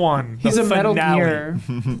 Final one. He's the a Metal finale. Gear.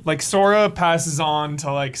 Like Sora passes on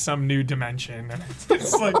to like some new dimension. And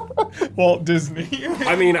it's like Walt Disney.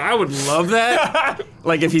 I mean, I would love that.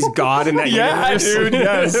 Like if he's God in that universe. Dude,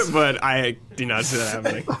 yes. But I do not see that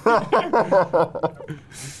happening.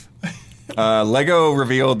 Lego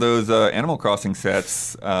revealed those Animal Crossing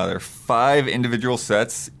sets. There are 5 individual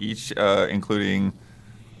sets, each including.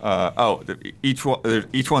 Each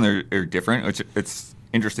one are different, which it's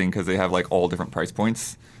interesting because they have like all different price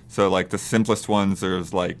points. So like the simplest ones,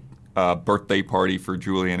 there's like a birthday party for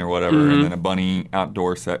Julian or whatever, and then a bunny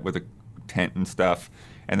outdoor set with a tent and stuff.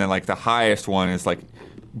 And then like the highest one is like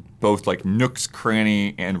both like Nook's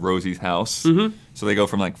Cranny and Rosie's house. So they go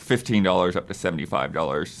from like $15 up to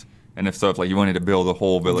 $75. And if like you wanted to build a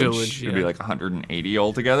whole village it'd be like $180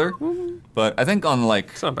 altogether. But I think on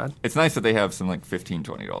like It's not bad. It's nice that they have some like $15,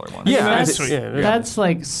 $20 ones. Yeah, That's, yeah. that's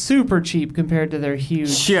like super cheap compared to their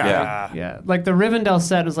huge. Yeah. Yeah. Like the Rivendell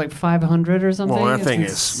set was like 500 or something. Well, that It's thing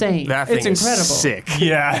insane. is that thing it's incredible. is sick.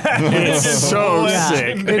 Yeah. It's so Yeah.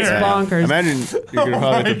 sick. It's bonkers. Imagine you're gonna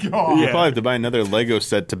probably, my God. you'll probably have to buy another Lego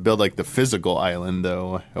set to build like the physical island,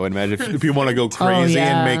 though. I would imagine if people want to go crazy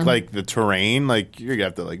yeah. and make like the terrain, like you're gonna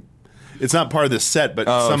have to like. It's not part of the set, but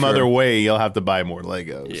some sure. other way you'll have to buy more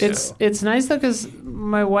Legos. It's nice though because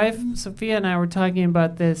my wife Sophia and I were talking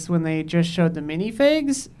about this when they just showed the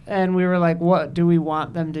minifigs, and we were like, "What do we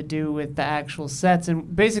want them to do with the actual sets?"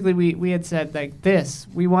 And basically, we had said like this: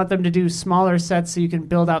 we want them to do smaller sets so you can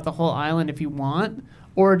build out the whole island if you want,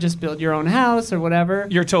 or just build your own house or whatever.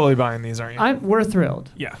 You're totally buying these, aren't you? We're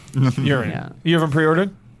thrilled. Yeah. You're in. Yeah. You haven't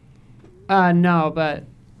pre-ordered? No, but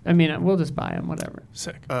I mean, we'll just buy them, whatever.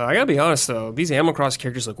 Sick. I gotta be honest though, these Animal Crossing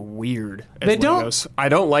characters look weird. As They don't- Legos. I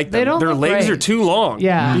don't like them. they don't Their look legs great. are too long.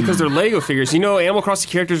 Yeah. because they're Lego figures. You know, Animal Crossing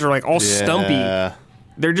characters are like all stumpy. Yeah.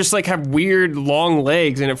 They're just like have weird long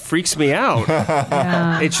legs, and it freaks me out.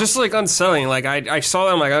 Yeah. It's just like unsettling. Like I saw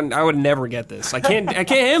them, like I would never get this. I can't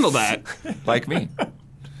handle that. Like me.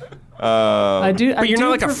 I do. But you're not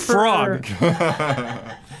like a frog.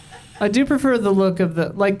 I do prefer the look of the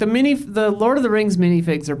Lord of the Rings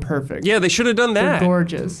minifigs are perfect. Yeah, they should have done They're that.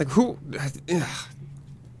 gorgeous. Like who?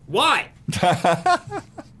 Why?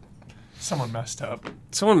 Someone messed up.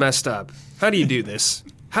 Someone messed up. How do you do this?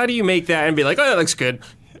 How do you make that and be like, oh, that looks good?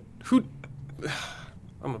 Who?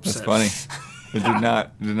 I'm upset. That's funny. It did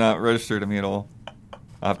not register to me at all.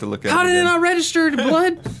 I'll have to look at How it did it again. not register to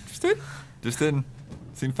blood? Just didn't.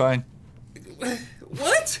 Seemed fine.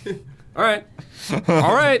 What? All right.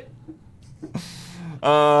 All right.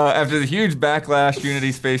 After the huge backlash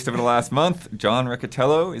Unity's faced over the last month, John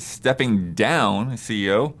Riccitiello is stepping down as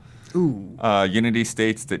CEO. Unity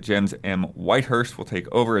states that James M. Whitehurst will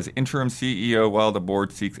take over as interim CEO while the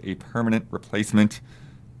board seeks a permanent replacement.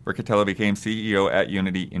 Riccitiello became CEO at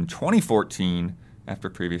Unity in 2014 after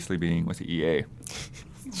previously being with EA.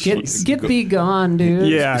 Get be gone, dude.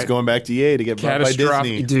 Yeah. He's going back to EA to get bought by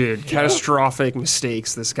Disney. Dude, catastrophic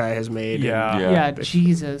mistakes this guy has made. Yeah. Yeah,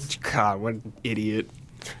 Jesus. God, what an idiot.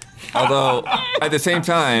 Although at the same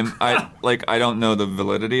time, I don't know the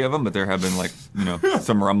validity of them, but there have been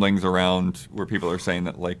some rumblings around where people are saying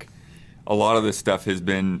that like a lot of this stuff has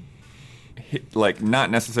been like not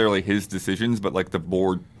necessarily his decisions, but like the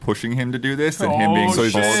board pushing him to do this and him being Oh, so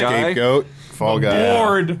shit. fall guy. Scapegoat, fall guy.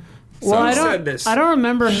 Bored. Well, I said this? don't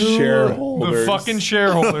remember who. The Shareholders. fucking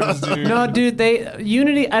shareholders, dude. No, dude,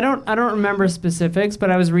 Unity. I don't remember specifics, but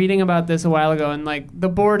I was reading about this a while ago, and like the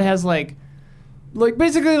board has like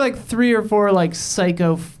basically like 3 or 4 like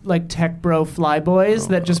psycho like tech bro flyboys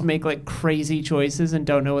that just make like crazy choices and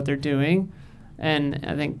don't know what they're doing, and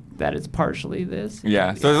I think that is partially this.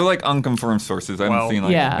 Yeah, so they're like unconfirmed sources. I haven't seen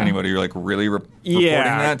like yeah. anybody like really reporting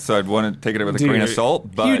Yeah. that, so I'd want to take it with a Dude. grain of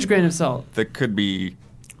salt. But Huge grain of salt. that could be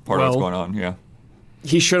part of what's Well, going on. Yeah.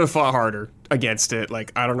 he should have fought harder against it.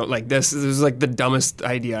 Like, I don't know. Like, this is like the dumbest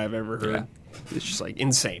idea I've ever heard. Yeah. It's just like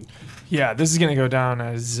insane. Yeah, this is going to go down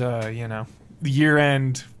as, the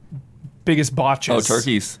year-end biggest botches. Oh,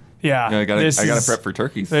 turkeys. Yeah. Yeah, I gotta prep for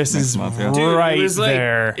turkeys. This next is month, yeah. Dude, right it was like,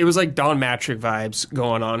 there. It was like Don Matrick vibes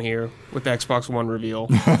going on here with the Xbox One reveal.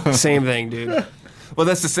 Same thing, dude. Well,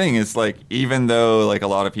 that's the thing. Is like even though like a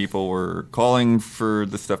lot of people were calling for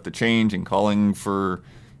the stuff to change and calling for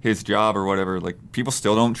his job or whatever, like people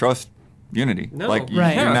still don't trust Unity. No. Like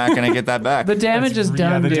Right. you're not gonna get that back. The damage is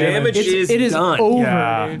done, the dude. damage is It is done. over,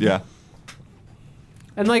 Yeah. dude. yeah.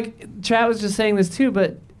 And like chat was just saying this too,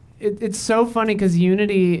 but it's so funny because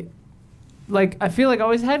Unity, like I feel like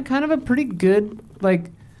always had kind of a pretty good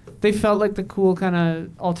like they felt like the cool kind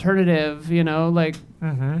of alternative, like.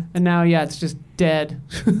 Mm-hmm. And now, it's just dead.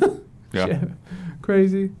 Yeah.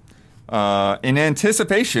 Crazy. In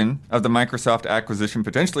anticipation of the Microsoft acquisition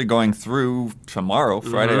potentially going through tomorrow,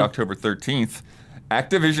 Friday, October 13th,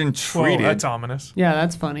 Activision Whoa, tweeted. that's ominous. Yeah,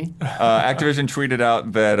 that's funny. Activision tweeted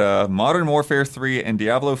out that Modern Warfare 3 and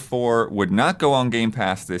Diablo 4 would not go on Game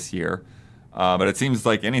Pass this year, but it seems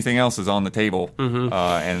like anything else is on the table,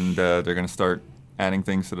 and they're going to start adding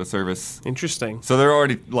things to the service. Interesting. So they're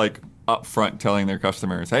already like up front telling their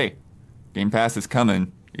customers, "Hey, Game Pass is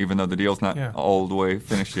coming," even though the deal's not all the way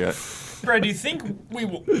finished yet. Brad, do you think we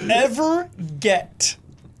will ever get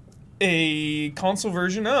a console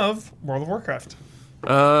version of World of Warcraft?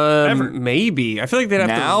 Maybe. I feel like they'd have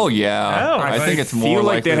Now, to. yeah, I I think it's more feel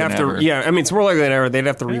like likely they'd than have ever. to. Yeah, I mean, it's more likely than ever. They'd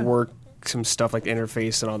have to rework some stuff like the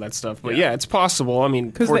interface and all that stuff. But yeah, it's possible. I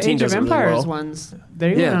mean, Because the 14 Age of does it really Empires well. ones,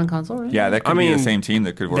 they're Yeah. on console, right? Yeah, that could I be the mean, same team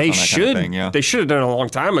that could work They on that should. kind of thing. Yeah, They should have done it a long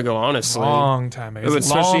time ago. Honestly, Long time ago. It's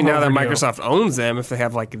especially long now that overdue. Microsoft owns them. If they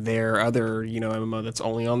have like their other, MMO that's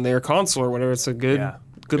only on their console or whatever, it's a good Yeah.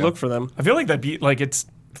 look for them. I feel like that'd be like it's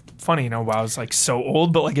funny, WoW's like so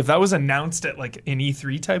old, but like if that was announced at like an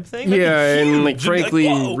E3 type thing, that'd be Yeah, and huge. like It'd be frankly,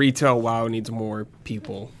 whoa. retail WoW needs more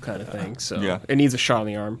people, kind of thing. So Yeah. it needs a shot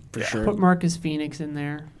in the arm for sure. Put Marcus Phoenix in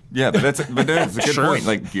there. yeah, but that's a good Sure. point.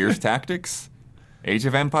 Like Gears Tactics, Age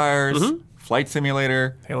of Empires, Flight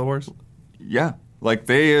Simulator. Halo Wars. Yeah, like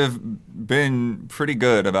they have been pretty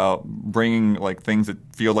good about bringing like things that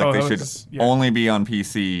feel like Oh, they that should was- yeah. only be on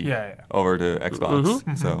PC Yeah. over to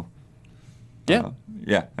Xbox. So Yeah.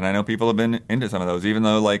 yeah, and I know people have been into some of those, even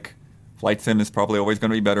though like Flight Sim is probably always going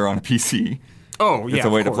to be better on a PC. Oh yeah, It's a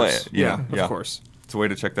way of to play course. it. Yeah, of yeah. course. It's a way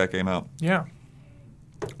to check that game out. Yeah.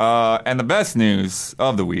 And the best news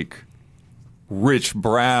of the week: Rich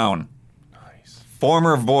Brown, Nice.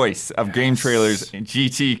 former voice of game trailers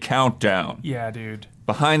GT Countdown, Yeah, dude.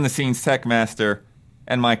 behind-the-scenes tech master,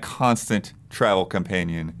 and my constant travel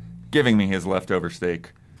companion, giving me his leftover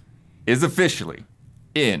steak, is officially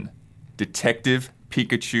in Detective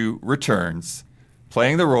Pikachu Returns,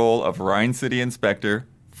 playing the role of Rhine City Inspector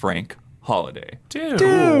Frank Holiday.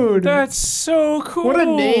 Dude. That's so cool. What a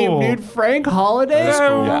name, dude. Frank Holiday? That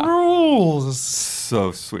cool. Yeah. rules.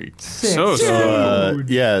 So sweet. Sick. So Dude.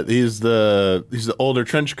 Yeah, he's the older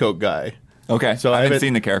trench coat guy. Okay, so I haven't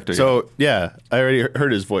seen the character yet. So yeah, I already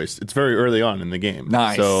heard his voice. It's very early on in the game.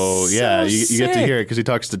 Nice. So yeah, So you get to sick. hear it because he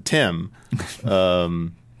talks to Tim,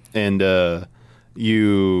 and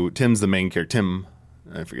Tim's the main character. Tim,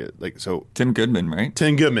 I forget. Tim Goodman, right?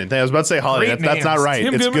 Tim Goodman. I was about to say Holiday. Great That's not names. right.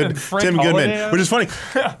 Tim it's Goodman good. and Frank Tim Holiday. Goodman, which is funny.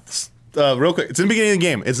 Real quick, it's in the beginning of the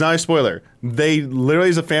game. It's not a spoiler. They literally,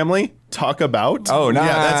 as a family, talk about. Oh, Yeah,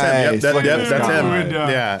 that's him. nice. Yep, that's him. Good job.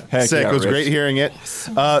 Yeah, Heck sick. yeah, It was Rich. great hearing it.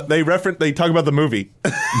 They talk about the movie.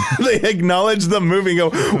 They acknowledge the movie.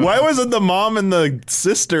 And go, why wasn't the mom and the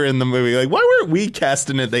sister in the movie? Like, why weren't we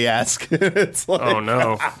casting it? They ask. It's like, Oh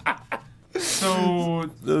no. So,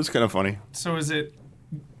 it was kind of funny. so is it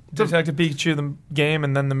Detective Pikachu the game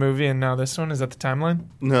and then the movie and now this one? Is that the timeline?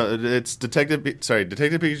 No, it's Detective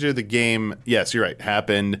Pikachu the game. Yes, you're right.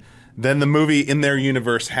 Happened. Then the movie in their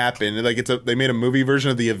universe happened. Like they made a movie version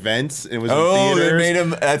of the events. It was in Oh, they theaters. made him.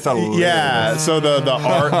 That's a Yeah, so the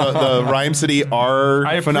Rhyme City R.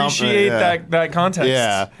 I phenomenon- appreciate yeah. that context.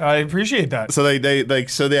 Yeah. I appreciate that. So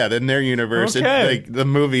in their universe, Okay. the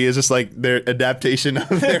movie is just like their adaptation of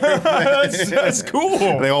their. that's cool.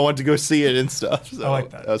 They all went to go see it and stuff. So I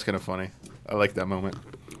like that. That was kind of funny. I like that moment.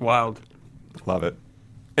 Wild. Love it.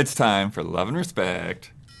 It's time for Love and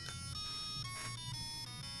Respect.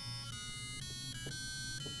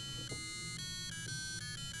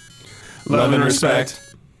 Love and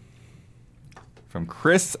respect. From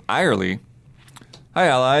Chris Irely. Hi,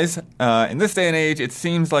 allies. In this day and age, it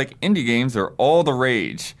seems like indie games are all the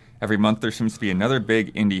rage. Every month there seems to be another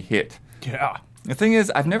big indie hit. Yeah. The thing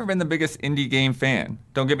is, I've never been the biggest indie game fan.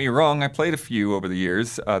 Don't get me wrong, I played a few over the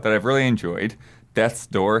years that I've really enjoyed, Death's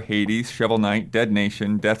Door, Hades, Shovel Knight, Dead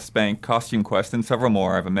Nation, Death's Bank, Costume Quest, and several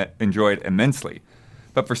more I've enjoyed immensely.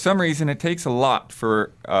 But for some reason, it takes a lot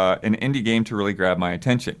for an indie game to really grab my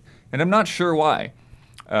attention. And I'm not sure why.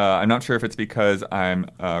 I'm not sure if it's because I'm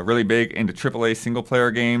really big into AAA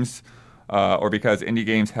single-player games, or because indie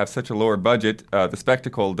games have such a lower budget, the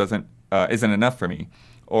spectacle isn't enough for me.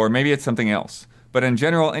 Or maybe it's something else. But in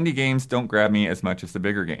general, indie games don't grab me as much as the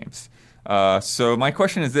bigger games. So my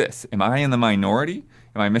question is this. Am I in the minority?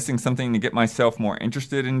 Am I missing something to get myself more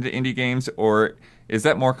interested into indie games? Or is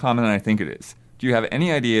that more common than I think it is? Do you have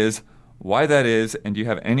any ideas why that is? And do you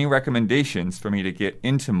have any recommendations for me to get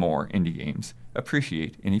into more indie games?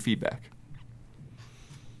 Appreciate any feedback.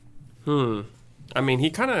 I mean,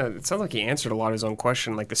 it sounds like he answered a lot of his own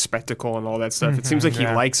question, like the spectacle and all that stuff. It seems like he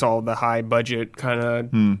likes all the high budget kind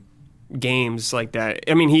of games like that.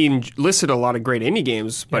 I mean, he listed a lot of great indie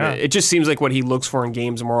games, but it just seems like what he looks for in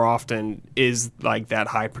games more often is like that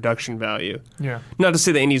high production value. Yeah. Not to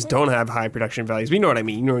say that indies don't have high production values, but you know what I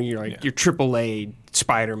mean. You know, you're like your AAA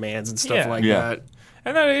Spider-Mans and stuff like that.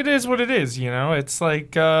 And then it is what it is, you know? It's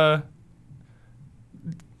like, I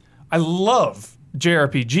love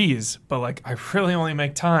JRPGs, but like I really only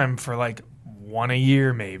make time for like one a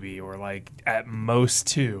year maybe, or like at most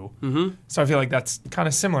two. Mm-hmm. So I feel like that's kind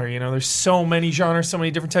of similar, you know? There's so many genres, so many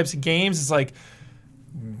different types of games. It's like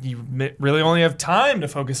you really only have time to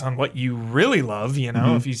focus on what you really love, you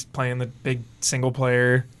know? If he's playing the big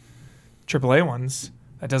single-player AAA ones,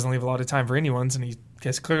 that doesn't leave a lot of time for indie ones, and he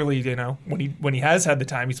guess clearly, you know, when he has had the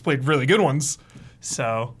time, he's played really good ones.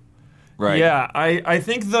 So, yeah, I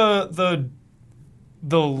think the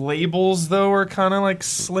labels, though, are kind of like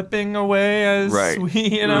slipping away as we,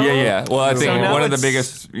 you know. Yeah. Well, I think So one of the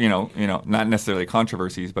biggest, you know, not necessarily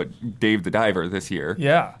controversies, but Dave the Diver this year.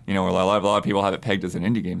 Yeah. You know, where a lot of people have it pegged as an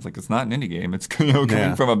indie game. It's like, it's not an indie game. It's, you know,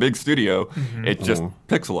 coming from a big studio. It's just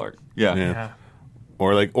pixel art. Yeah.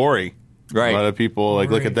 Or like Ori. Right. A lot of people like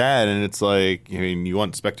look at that, and it's like, I mean, you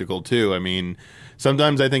want spectacle too. I mean,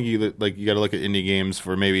 sometimes I think you got to look at indie games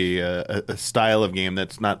for maybe a style of game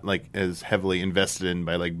that's not like as heavily invested in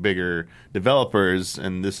by like bigger developers,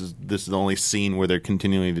 and this is the only scene where they're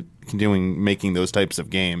continuing making those types of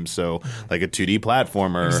games. So like a 2D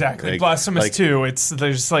platformer, exactly. Like, Blasphemous like, 2.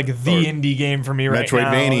 There's like the indie game for me right now.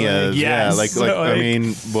 Metroidvanias, Yes. I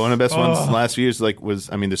mean, one of the best ones in the last few years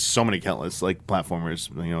there's so many countless like platformers,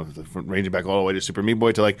 you know, ranging back all the way to Super Meat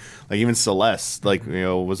Boy to like even Celeste, like, you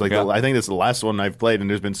know, was like I think that's the last one I've played, and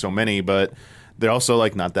there's been so many, but they're also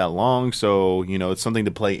like not that long, so you know it's something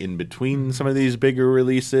to play in between some of these bigger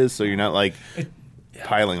releases, so you're not like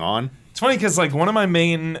piling on. It's funny because like one of my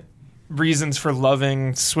main reasons for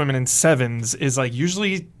loving swimming in sevens is like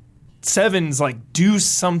usually sevens like do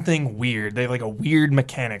something weird. They have like a weird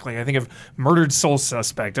mechanic. Like I think of Murdered Soul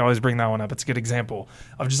Suspect. I always bring that one up. It's a good example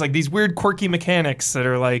of just like these weird quirky mechanics that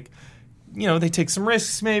are like, you know, they take some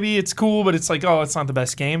risks maybe. It's cool, but it's like, oh, it's not the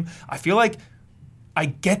best game. I feel like I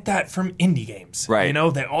get that from indie games. Right. You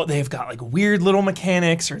know, they've got like weird little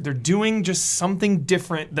mechanics, or they're doing just something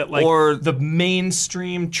different that like the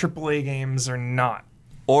mainstream AAA games are not.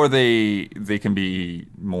 Or they can be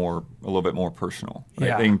a little bit more personal. Right?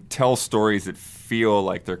 Yeah. They can tell stories that feel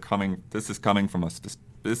like this is coming from a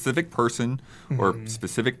specific person or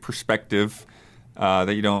specific perspective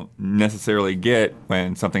that you don't necessarily get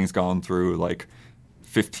when something's gone through like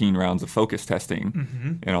 15 rounds of focus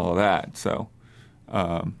testing and all of that. So,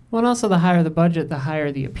 well, and also the higher the budget, the higher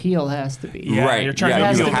the appeal has to be. Yeah, right. You're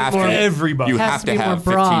trying to appeal to everybody. You Has have to to be more have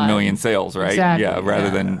 15 broad. million sales, right? Exactly, Yeah, rather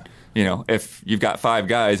than, you know, if you've got 5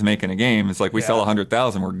 guys making a game, it's like we sell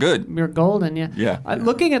 100,000, we're good. You're golden, yeah. Yeah.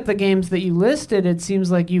 Looking at the games that you listed, it seems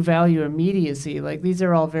like you value immediacy. Like these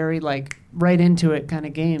are all very like right into it kind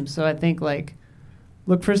of games. So I think like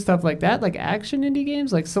look for stuff like that, like action indie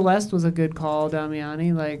games. Like Celeste was a good call,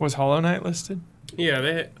 Damiani. Like Was Hollow Knight listed? Yeah,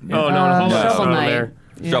 they. Yeah. Oh no, hold on, Shovel not Knight. there.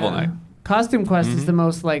 Shovel Knight. Costume Quest is the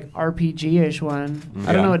most like RPG-ish one.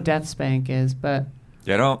 I don't know what Death Spank is, but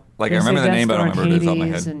Yeah, I remember the name, but I don't remember it off the top of my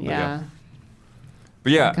head. And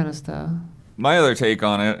But yeah, that kind of stuff. my other take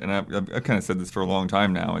on it, and I've kind of said this for a long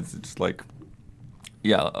time now, it's just like,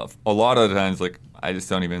 a lot of the times, like, I just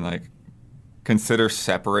don't even, like, consider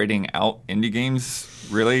separating out indie games,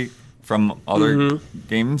 really, from other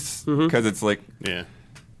games, because it's like,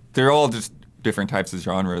 they're all just different types of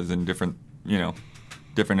genres and different, you know,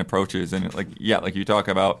 different approaches, and like you talk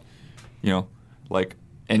about, you know, like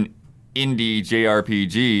an indie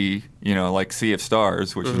JRPG, you know, like Sea of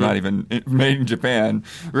Stars, which is not even made in Japan,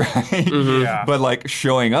 right? Yeah. But like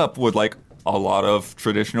showing up with like a lot of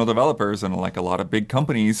traditional developers and like a lot of big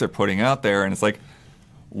companies are putting out there, and it's like,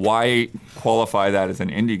 why qualify that as an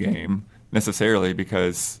indie game necessarily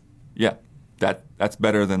because that's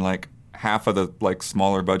better than like half of the like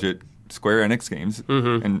smaller budget Square Enix games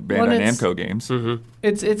and Bandai Namco games.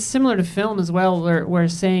 It's similar to film as well, where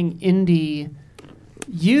saying indie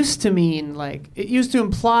used to mean like it used to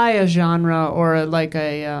imply a genre or a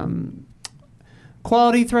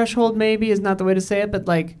quality threshold. Maybe is not the way to say it, but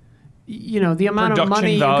like the amount of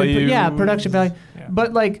money value. you could put, production value. Yeah.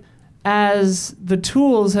 But like as the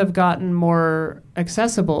tools have gotten more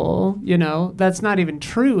accessible, that's not even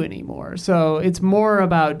true anymore. So it's more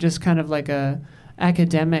about just kind of like a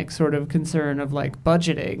academic sort of concern of like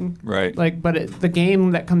budgeting, right? Like, but the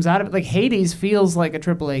game that comes out of it, like Hades, feels like a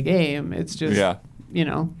AAA game. It's just,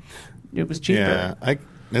 it was cheaper. Yeah,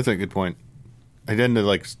 that's a good point. I tend to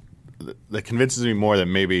like that convinces me more that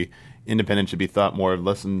maybe independent should be thought more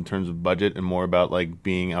less in terms of budget and more about like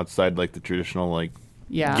being outside like the traditional like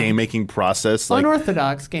game making process, like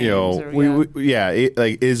unorthodox games.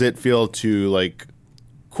 Is it feel to like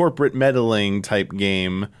corporate meddling type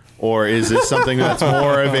game? Or is it something that's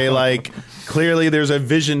more of a like clearly there's a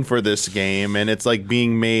vision for this game and it's like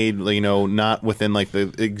being made not within like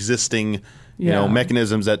the existing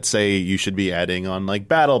mechanisms that say you should be adding on like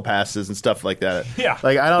battle passes and stuff like that. Yeah,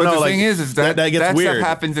 like I don't know. The like, thing is that gets that weird. Stuff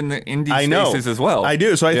happens in the indie spaces as well. I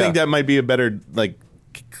do. So I think that might be a better like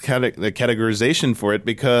categorization for it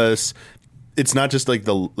because. It's not just like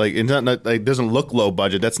it's not like it doesn't look low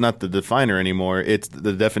budget. That's not the definer anymore. It's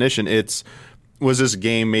the definition. Was this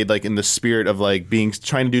game made like in the spirit of like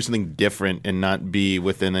trying to do something different and not be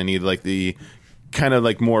within any like the kind of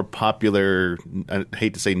like more popular, I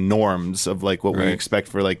hate to say norms of like what we expect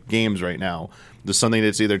for like games right now. There's something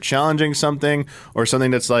that's either challenging something or something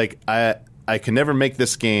that's like I can never make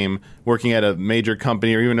this game working at a major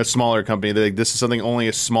company or even a smaller company. Like, this is something only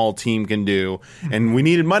a small team can do. And we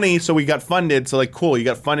needed money, so we got funded. So like, cool, you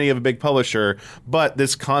got funding of a big publisher. But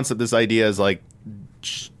this concept, this idea is like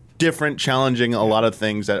different, challenging a lot of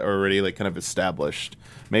things that are already like kind of established.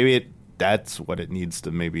 Maybe that's what it needs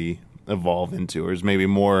to maybe evolve into, or is maybe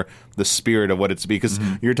more the spirit of what it's because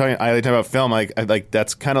you're talking about film, like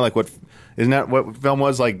that's kind of like what isn't that what film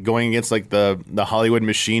was like, going against like the Hollywood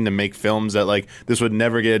machine to make films that like this would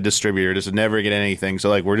never get a distributor, this would never get anything, so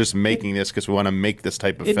like we're just making this because we want to make this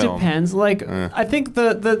type of film. It depends. Like I think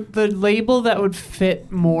the label that would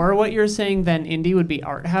fit more what you're saying than indie would be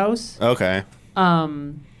art house. Okay.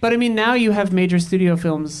 But I mean, now you have major studio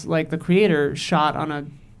films like The Creator shot on a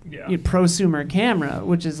prosumer camera,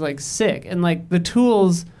 which is like sick. And like the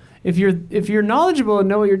tools, if you're knowledgeable and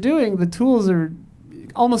know what you're doing, the tools are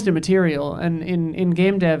almost immaterial. And in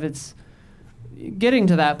game dev, it's getting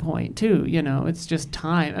to that point too. It's just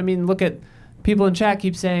time. I mean, look at people in chat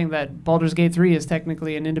keep saying that Baldur's Gate 3 is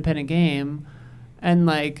technically an independent game, and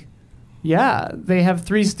like. Yeah, they have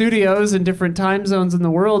 3 studios in different time zones in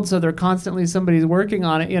the world, so they're constantly somebody's working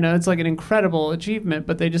on it. It's like an incredible achievement,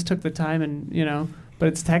 but they just took the time and, but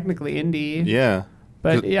it's technically indie. Yeah.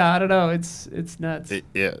 But yeah, I don't know. It's nuts.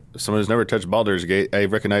 Someone who's never touched Baldur's Gate, I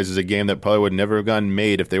recognize as a game that probably would never have gotten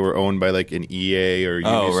made if they were owned by like an EA or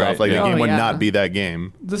Ubisoft. Right. Like the game would not be that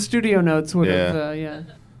game. The studio notes would have,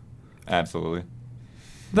 Absolutely.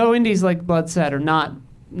 Though indies like Blood Set are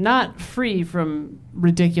not free from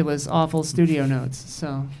ridiculous, awful studio notes.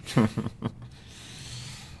 So,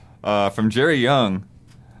 from Jerry Young,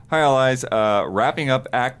 hi allies. Wrapping up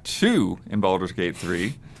Act 2 in Baldur's Gate 3,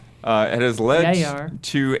 it has led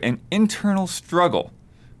to an internal struggle,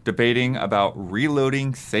 debating about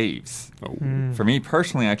reloading saves. For me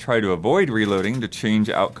personally, I try to avoid reloading to change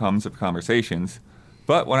outcomes of conversations,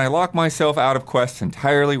 but when I lock myself out of quests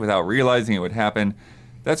entirely without realizing it would happen,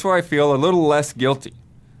 that's where I feel a little less guilty.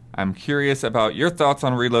 I'm curious about your thoughts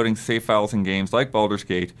on reloading save files in games like Baldur's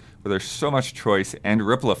Gate, where there's so much choice and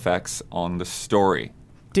ripple effects on the story.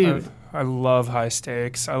 Dude. I love high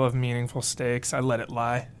stakes. I love meaningful stakes. I let it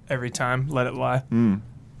lie every time. Let it lie.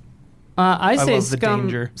 I say love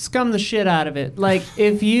the scum the shit out of it. Like,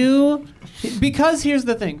 because here's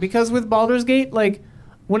the thing. Because with Baldur's Gate, like,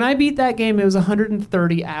 when I beat that game, it was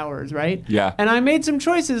 130 hours, right? Yeah. And I made some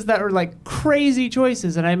choices that were, like, crazy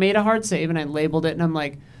choices. And I made a hard save, and I labeled it, and I'm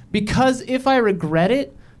like... Because if I regret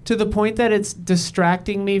it to the point that it's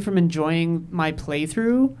distracting me from enjoying my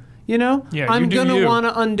playthrough, I'm going to want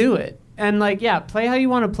to undo it. And, like, play how you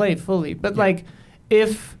want to play fully. But, like,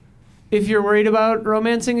 if you're worried about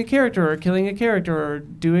romancing a character or killing a character or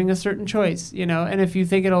doing a certain choice, and if you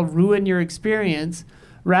think it'll ruin your experience,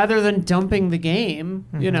 rather than dumping the game,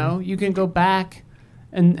 you can go back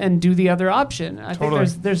and do the other option. I think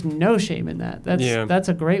there's no shame in that. That's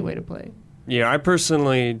a great way to play. Yeah, I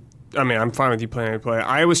personally I mean, I'm fine with you playing it.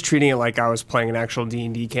 I was treating it like I was playing an actual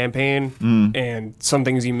D&D campaign, and some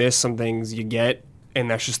things you miss, some things you get, and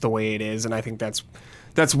that's just the way it is. And I think that's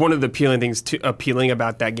one of the appealing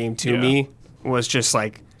about that game to me, was just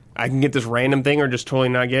like, I can get this random thing or just totally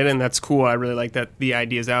not get it, and that's cool. I really like that the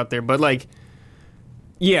idea's out there. But like,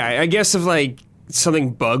 yeah, I guess if like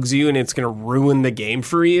something bugs you and it's gonna ruin the game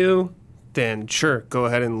for you, then sure, go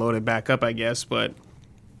ahead and load it back up, I guess. But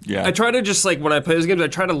Yeah. I try to just like, when I play those games, I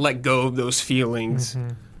try to let go of those feelings.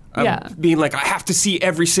 Being like, I have to see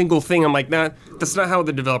every single thing. I'm like, nah, that's not how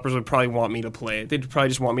the developers would probably want me to play it. They'd probably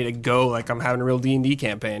just want me to go like I'm having a real D&D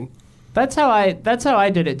campaign. That's how I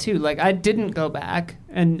did it too. Like, I didn't go back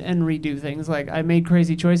and redo things. Like, I made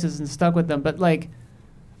crazy choices and stuck with them, but like,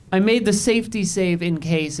 I made the safety save in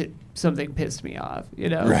case something pissed me off. You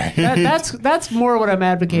know, Right. That's more what I'm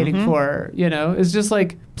advocating for. You know, is just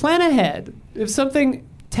like, plan ahead. If something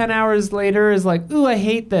 10 hours later is like, ooh, I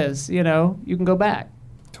hate this. You know, you can go back.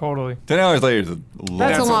 Totally. 10 hours later is a long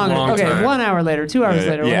That's a long okay, time. 1 hour later, 2 hours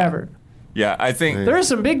later, Yeah. whatever. Yeah, I think. There are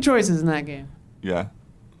some big choices in that game. Yeah.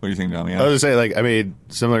 What do you think, Dami? I was gonna say, like, I mean,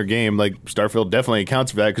 similar game, like Starfield definitely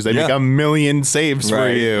accounts for that because they make a million saves for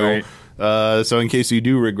Right, you. right. So in case you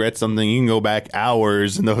do regret something, you can go back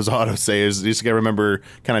hours in those autosaves. You just gotta remember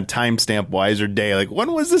kind of timestamp wise or day, like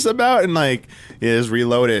when was this about, and like just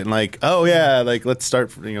reload it and like, oh yeah, like let's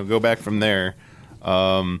start, go back from there.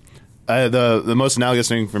 The most analogous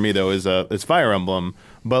thing for me though is Fire Emblem,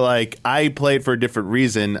 but like I play it for a different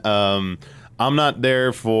reason. I'm not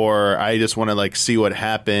there for, I just want to like see what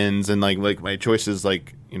happens and like my choices,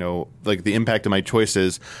 like like the impact of my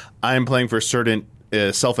choices. I'm playing for a certain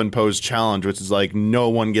self-imposed challenge, which is like no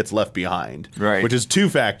one gets left behind, right? Which is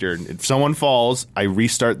two-factored. If someone falls, I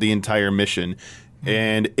restart the entire mission.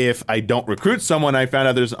 And if I don't recruit someone, I found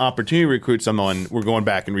out there's an opportunity to recruit someone, we're going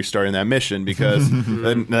back and restarting that mission because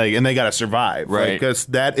and they got to survive, right? Because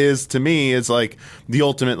that is, to me, is like the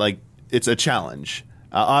ultimate, like, it's a challenge.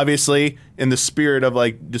 Obviously, in the spirit of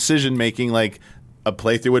like decision making, like a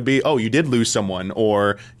playthrough would be, oh, you did lose someone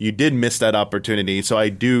or you did miss that opportunity. So I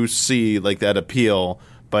do see like that appeal,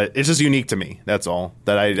 but it's just unique to me. That's all.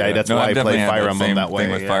 That's why I play Fire Emblem that way.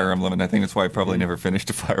 Thing with Fire Emblem, and I think that's why I probably never finished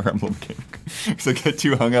a Fire Emblem game because I got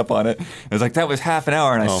too hung up on it. I was like, that was half an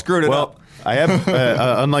hour, and I screwed it up. I have,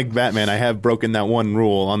 unlike Batman, I have broken that one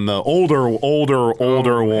rule on the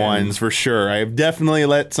older ones for sure. I have definitely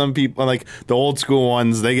let some people, like the old school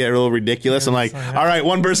ones, they get a little ridiculous. I'm like, all right,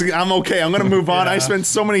 one person, I'm okay. I'm going to move on. I spent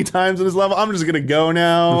so many times on this level. I'm just going to go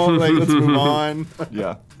now. Like, let's move on.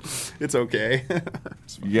 Yeah. It's okay.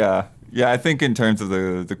 Yeah. I think in terms of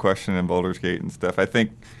the question in Baldur's Gate and stuff, I think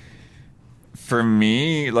for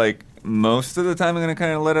me, like most of the time I'm going to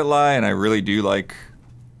kind of let it lie, and I really do like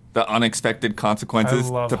the unexpected consequences I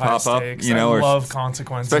love to pop stakes. up, I or love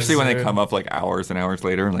consequences, especially when they dude. come up like hours and hours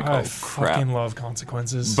later, and like, I oh crap! fucking love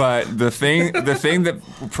consequences. But the thing that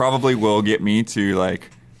probably will get me to like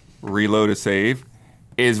reload a save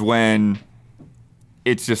is when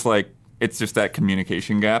it's just that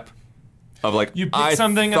communication gap. Of like, You pick I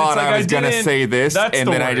something and thought it's like, I was I gonna didn't. say this, That's and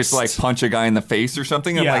the then I just like worst. punch a guy in the face or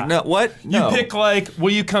something. And I'm like, no, what? No. You pick like, will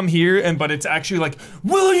you come here? But it's actually like,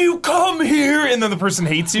 will you come here? And then the person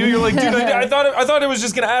hates you. You're like, dude, I thought it was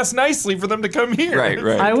just gonna ask nicely for them to come here. Right.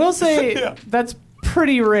 I will say that's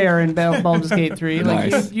pretty rare in Baldur's Gate 3. Like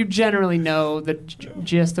Nice. you generally know the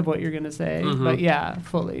gist of what you're gonna say, but yeah,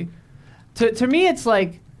 fully. To me, it's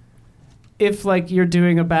like if like you're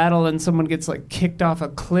doing a battle and someone gets like kicked off a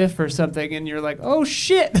cliff or something, and you're like, oh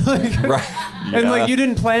shit, like, Right. and Yeah. like you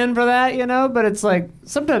didn't plan for that, But it's like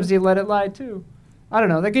sometimes you let it lie too. I don't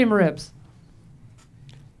know. That game rips.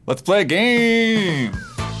 Let's play a game.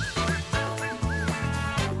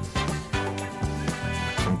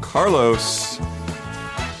 From Carlos.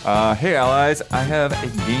 Hey, allies. I have a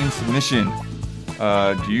game submission.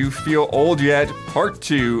 Do you feel old yet? Part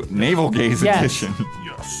 2, Naval Gaze Yes. Edition.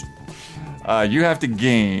 Yes. You have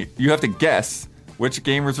to guess which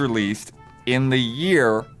game was released in the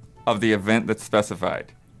year of the event that's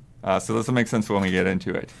specified. So this will make sense when we get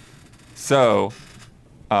into it. So,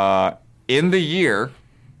 in the year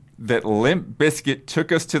that Limp Bizkit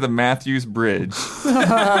took us to the Matthews Bridge,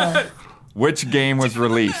 which game was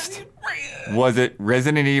released? Was it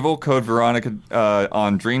Resident Evil Code Veronica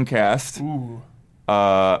on Dreamcast,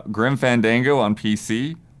 Grim Fandango on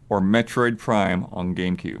PC, or Metroid Prime on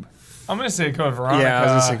GameCube? I'm gonna say Code Veronica. Yeah, I was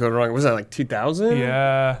gonna say Code Veronica. Was that like 2000?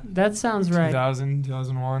 Yeah. That sounds right. 2000,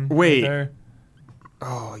 2001. Wait. Right there.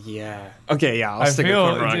 Oh yeah. Okay, yeah. I'll I stick with feel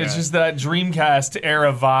Code Veronica. it's just that Dreamcast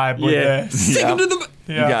era vibe with this. Stick Yeah. him to the.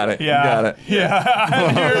 Yeah. You got it. Yeah. You got it. Yeah.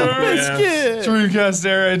 I knew it. Dreamcast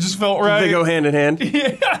era. It just felt right. They go hand in hand.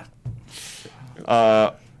 Yeah.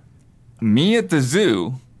 Me at the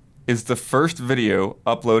Zoo is the first video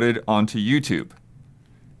uploaded onto YouTube.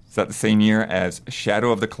 Is that the same year as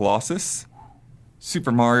Shadow of the Colossus,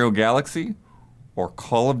 Super Mario Galaxy, or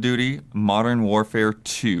Call of Duty Modern Warfare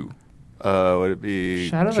 2? Would it be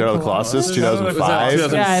Shadow of the of the Colossus, Colossus? 2005?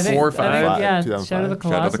 Was that Yeah, I think, 2004, I think, 5? yeah, 2005. Shadow of the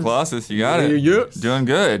Colossus. Shadow of the Colossus, you got it. Yes. Doing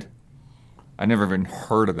good. I never even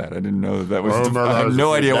heard of that. I didn't know that was. Well, I have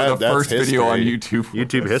no idea what the that's first video on history. YouTube.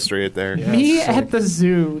 YouTube history right there. Me at the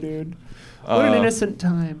zoo, dude. What an innocent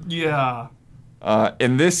time. Yeah.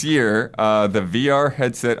 In this year, the VR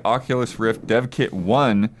headset Oculus Rift Dev Kit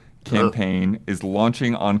 1 campaign is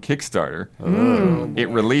launching on Kickstarter. It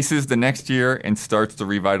releases the next year and starts the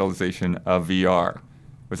revitalization of VR.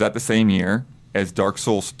 Was that the same year as Dark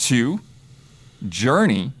Souls 2,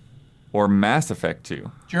 Journey, or Mass Effect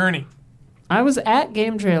 2? Journey. I was at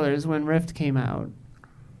Game Trailers when Rift came out.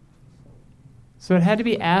 So it had to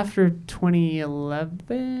be after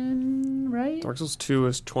 2011, right? Dark Souls 2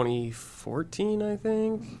 was 2014, I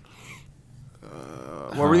think.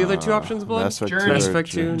 What were the other two options, Blood? Mass Effect Journey. 2 Mass or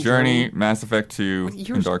Effect 2 and Journey, Mass Effect 2, What year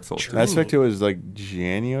and is Dark Souls 2. Journey? Mass Effect 2 was like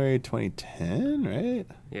January 2010, right?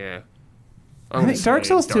 Yeah. I think Dark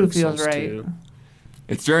Souls 2 feels right.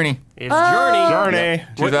 It's Journey, It's Journey. Journey.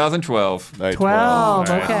 2012. Right, 12,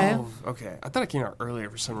 Alright. okay. Okay. I thought it came out earlier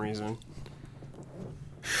for some reason.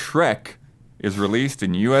 Shrek is released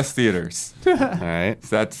in U.S. theaters. All right. Is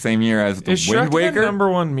that the same year as The Is Wind Shrek the Waker? number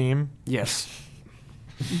one meme? Yes.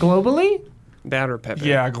 Globally? That or Pepe.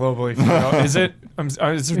 Yeah, globally. Is it?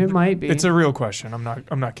 It might be. It's a real question. I'm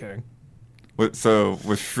not kidding. So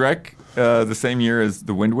was Shrek the same year as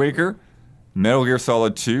The Wind Waker, Metal Gear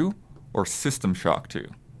Solid 2, or System Shock 2?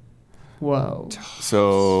 Whoa.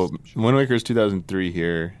 So Wind Waker is 2003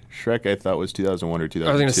 here. Shrek I thought was 2001 or 2002.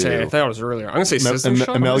 I was going to say, I thought it was earlier. I'm going to say System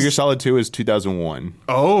Shock. Metal Gear Solid 2 is 2001.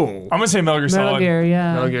 Oh. I'm gonna say Metal Gear Metal Solid. Gear,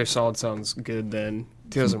 yeah. Metal Gear Solid sounds good then.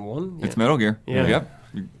 2001? It's Metal Gear. Yeah. Yep.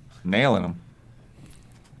 You're nailing them.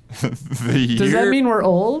 the Does that mean we're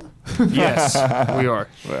old? Yes, we are.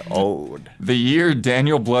 We're old. the year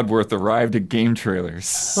Daniel Bloodworth arrived at game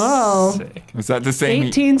trailers? Oh. Was that the same?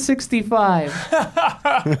 1865. Is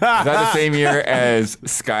that the same year as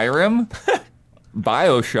Skyrim,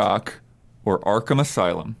 BioShock, or Arkham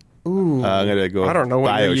Asylum? Ooh. I'm going to go I don't know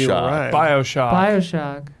what year you were Bioshock. right. Bioshock.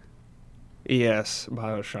 Bioshock. Yes,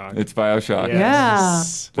 Bioshock. It's BioShock. Yeah. Yeah.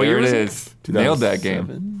 What There year it was it? is. Nailed that game.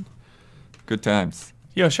 2007? Good times.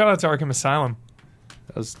 Yo, shout out to Arkham Asylum.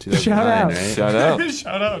 That was 2009, Shout out. right? Shout out.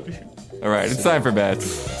 Shout out. All right, it's time for bets.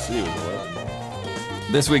 See, it was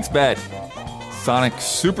 11. This week's bet, Sonic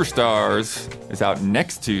Superstars, is out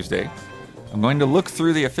next Tuesday. I'm going to look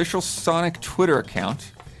through the official Sonic Twitter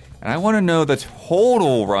account, and I want to know the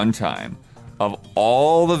total runtime of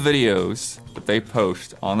all the videos that they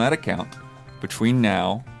post on that account between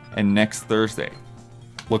now and next Thursday.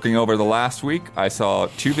 Looking over the last week, I saw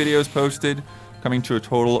 2 videos posted, coming to a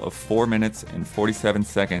total of 4 minutes and 47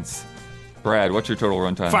 seconds. Brad, what's your total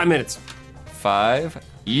runtime? 5 minutes. 5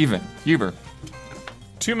 even. Huber,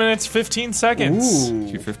 2 minutes, 15 seconds.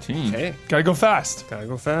 2:15. Hey, Gotta go fast. gotta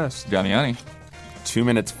go fast. Damiani, 2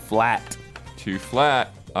 minutes flat. 2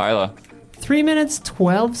 flat. Isla, 3 minutes,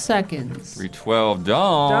 12 seconds. 3:12.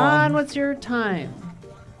 Dawn. Don, what's your time?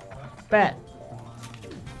 Bet.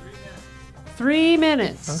 3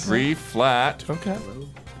 minutes. 3 flat. Okay.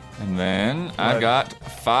 And then I got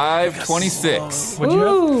 5:26. What'd you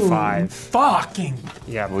Ooh. have? 5. Fucking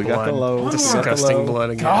Yeah, We got the low. Disgusting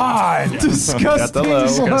blood again. God. Disgusting. low.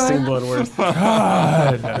 Disgusting Bloodworth.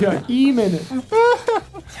 God. Yeah, E-minute.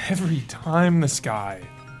 Every time this guy.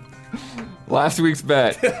 Last week's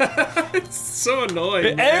bet. So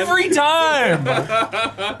annoying. Every time.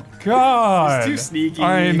 God. He's too sneaky.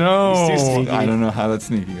 I know. He's too sneaky. I don't know how that's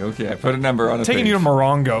sneaky. Okay, I put a number on a Taking page. you to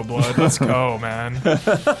Morongo, blood. Let's go, man.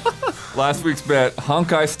 Last week's bet,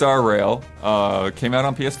 Honkai Star Rail, came out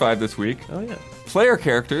on PS5 this week. Oh, yeah. Player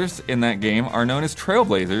characters in that game are known as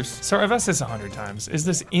Trailblazers. So I've asked this 100 times. Is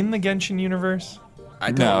this in the Genshin universe? I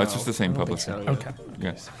don't No, know. it's just the same I don't think publisher. so, yeah. Okay.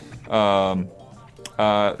 Yes.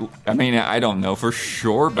 I mean, I don't know for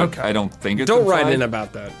sure, but Okay. I don't think it's Don't write implied. in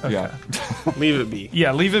about that. Yeah. Leave it be.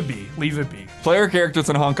 Yeah, leave it be. Leave it be. Player characters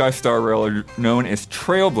in Honkai Star Rail are known as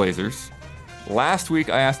Trailblazers. Last week,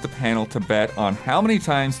 I asked the panel to bet on how many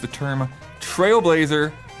times the term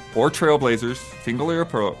Trailblazer or Trailblazers, singular or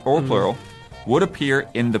plural, would appear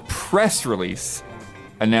in the press release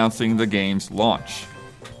announcing the game's launch.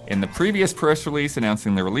 In the previous press release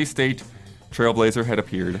announcing the release date, Trailblazer had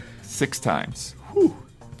appeared 6 times.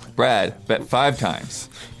 Brad bet 5 times.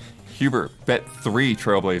 Hubert bet 3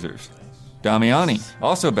 Trailblazers. Damiani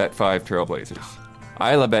also bet 5 Trailblazers.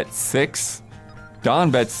 Isla bet 6.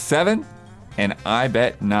 Don bets 7, and I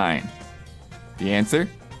bet 9. The answer?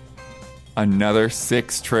 Another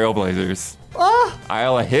 6 Trailblazers.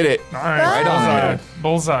 Isla hit it right on there.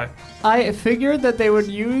 Bullseye. I figured that they would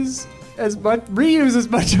reuse as much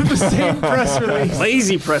of the same press release.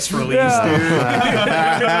 Lazy press release, dude.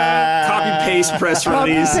 Copy paste press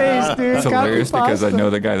Copy release. paste, dude. It's Copy hilarious because I pasta. know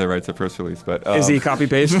the guy that writes the press release, but Is he copy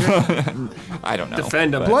paste? I don't know.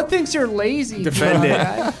 Defend him. Blood thinks you're lazy. Defend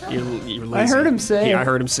guy. it. You're lazy. I heard him say. Yeah, I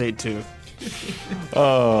heard him say it too.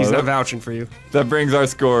 Oh, He's not vouching for you. that brings our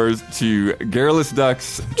scores to Garrulous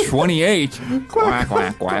Ducks 28. Quack, quack,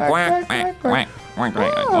 quack, quack, quack, quack, quack, quack,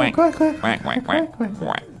 quack, quack, quack,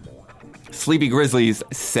 quack. Sleepy Grizzlies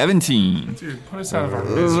 17. Dude, put us out of our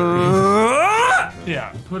misery.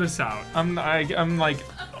 Yeah, put us out. I'm like,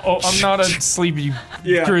 oh, I'm not a sleepy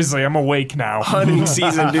grizzly. I'm awake now. Hunting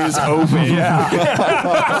season, dude, is open.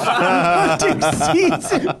 Hunting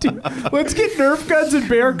season, dude. Let's get Nerf guns and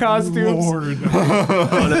bear costumes. Lord.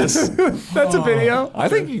 That's a video. I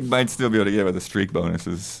think you might still be able to get with the streak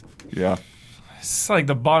bonuses. Yeah. It's like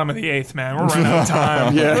the bottom of the 8th, man. We're running out of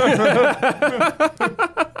time.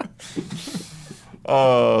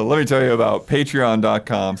 Let me tell you about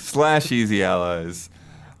patreon.com/easyallies.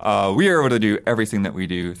 We are able to do everything that we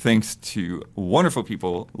do thanks to wonderful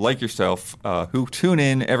people like yourself who tune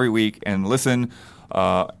in every week and listen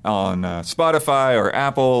on Spotify or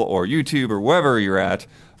Apple or YouTube or wherever you're at,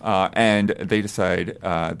 and they decide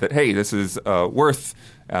that, hey, this is worth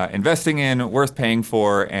investing in, worth paying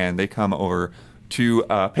for, and they come over to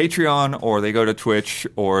Patreon, or they go to Twitch,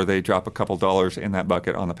 or they drop a couple dollars in that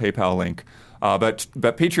bucket on the PayPal link. But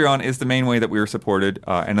Patreon is the main way that we are supported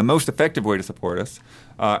and the most effective way to support us.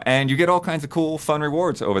 And you get all kinds of cool, fun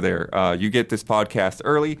rewards over there. You get this podcast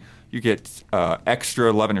early. You get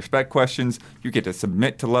extra Love and Respect questions. You get to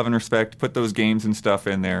submit to Love and Respect, put those games and stuff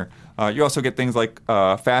in there. You also get things like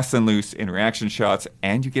Fast and Loose in reaction shots,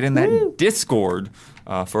 and you get in that Discord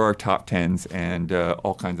for our top 10s and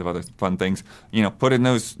all kinds of other fun things. You know, put in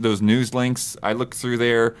those news links. I look through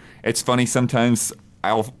there. It's funny sometimes.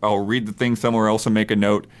 I'll read the thing somewhere else and make a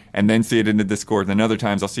note, and then see it in the Discord. And then other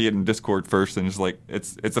times I'll see it in Discord first, and it's like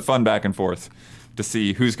it's a fun back and forth to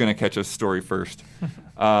see who's going to catch a story first.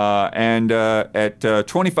 And at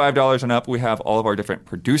 $25 and up, we have all of our different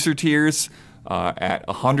producer tiers. At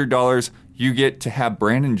 $100, you get to have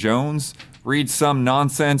Brandon Jones read some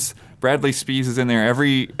nonsense. Bradley Spees is in there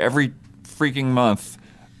every freaking month,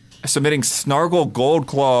 submitting Snargle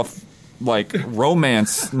Goldclaw like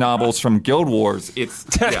romance novels from Guild Wars. It's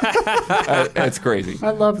crazy.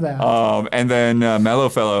 I love that. And then Mellow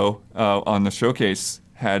Fellow on the showcase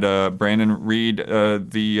had Brandon read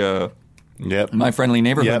the My Friendly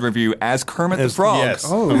Neighborhood review as Kermit the Frog. Yes.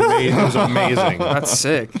 Oh, it was amazing. That's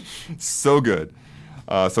sick. So good.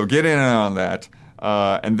 So get in on that.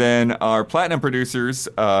 And then our platinum producers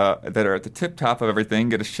that are at the tip top of everything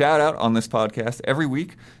get a shout out on this podcast every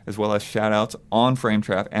week, as well as shout outs on Frame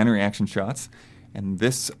Trap and Reaction Shots. And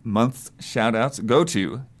this month's shout outs go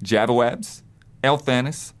to Javawabs,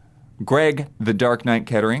 Elthanis, Greg the Dark Knight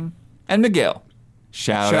Kettering, and Miguel.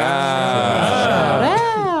 Shout out. Shout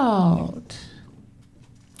out.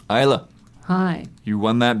 Isla, Hi. you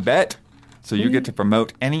won that bet. So you get to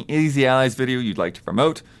promote any Easy Allies video you'd like to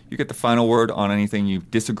promote. You get the final word on anything you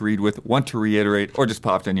disagreed with, want to reiterate, or just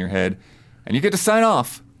popped in your head. And you get to sign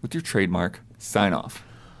off with your trademark sign off.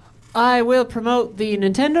 I will promote the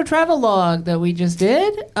Nintendo travel log that we just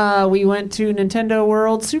did. We went to Nintendo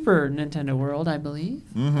World, Super Nintendo World, I believe.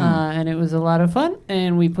 And it was a lot of fun.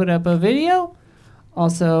 And we put up a video.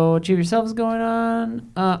 Also, Achieve Yourselves going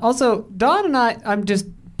on. Also, Don and I'm just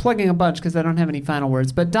plugging a bunch because I don't have any final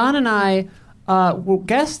words. But Don and I were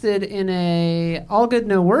guested in a All Good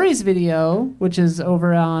No Worries video, which is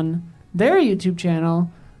over on their YouTube channel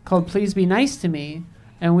called Please Be Nice to Me.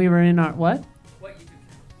 And we were in our, what?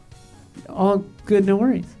 All Good No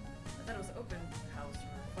Worries. I thought it was Open House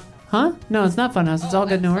or Fun House. Huh? No, it's not Funhouse. It's All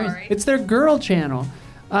Good I'm No Worries. sorry. It's their girl channel.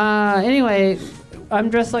 Anyway, I'm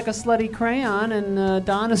dressed like a slutty crayon, and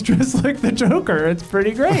Don is dressed like the Joker. It's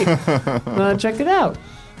pretty great. Check it out.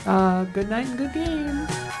 Good night and good game.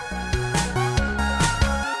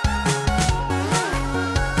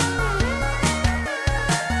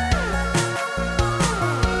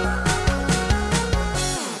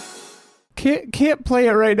 Can't play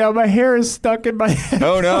it right now. My hair is stuck in my headphones.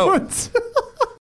 Oh, no.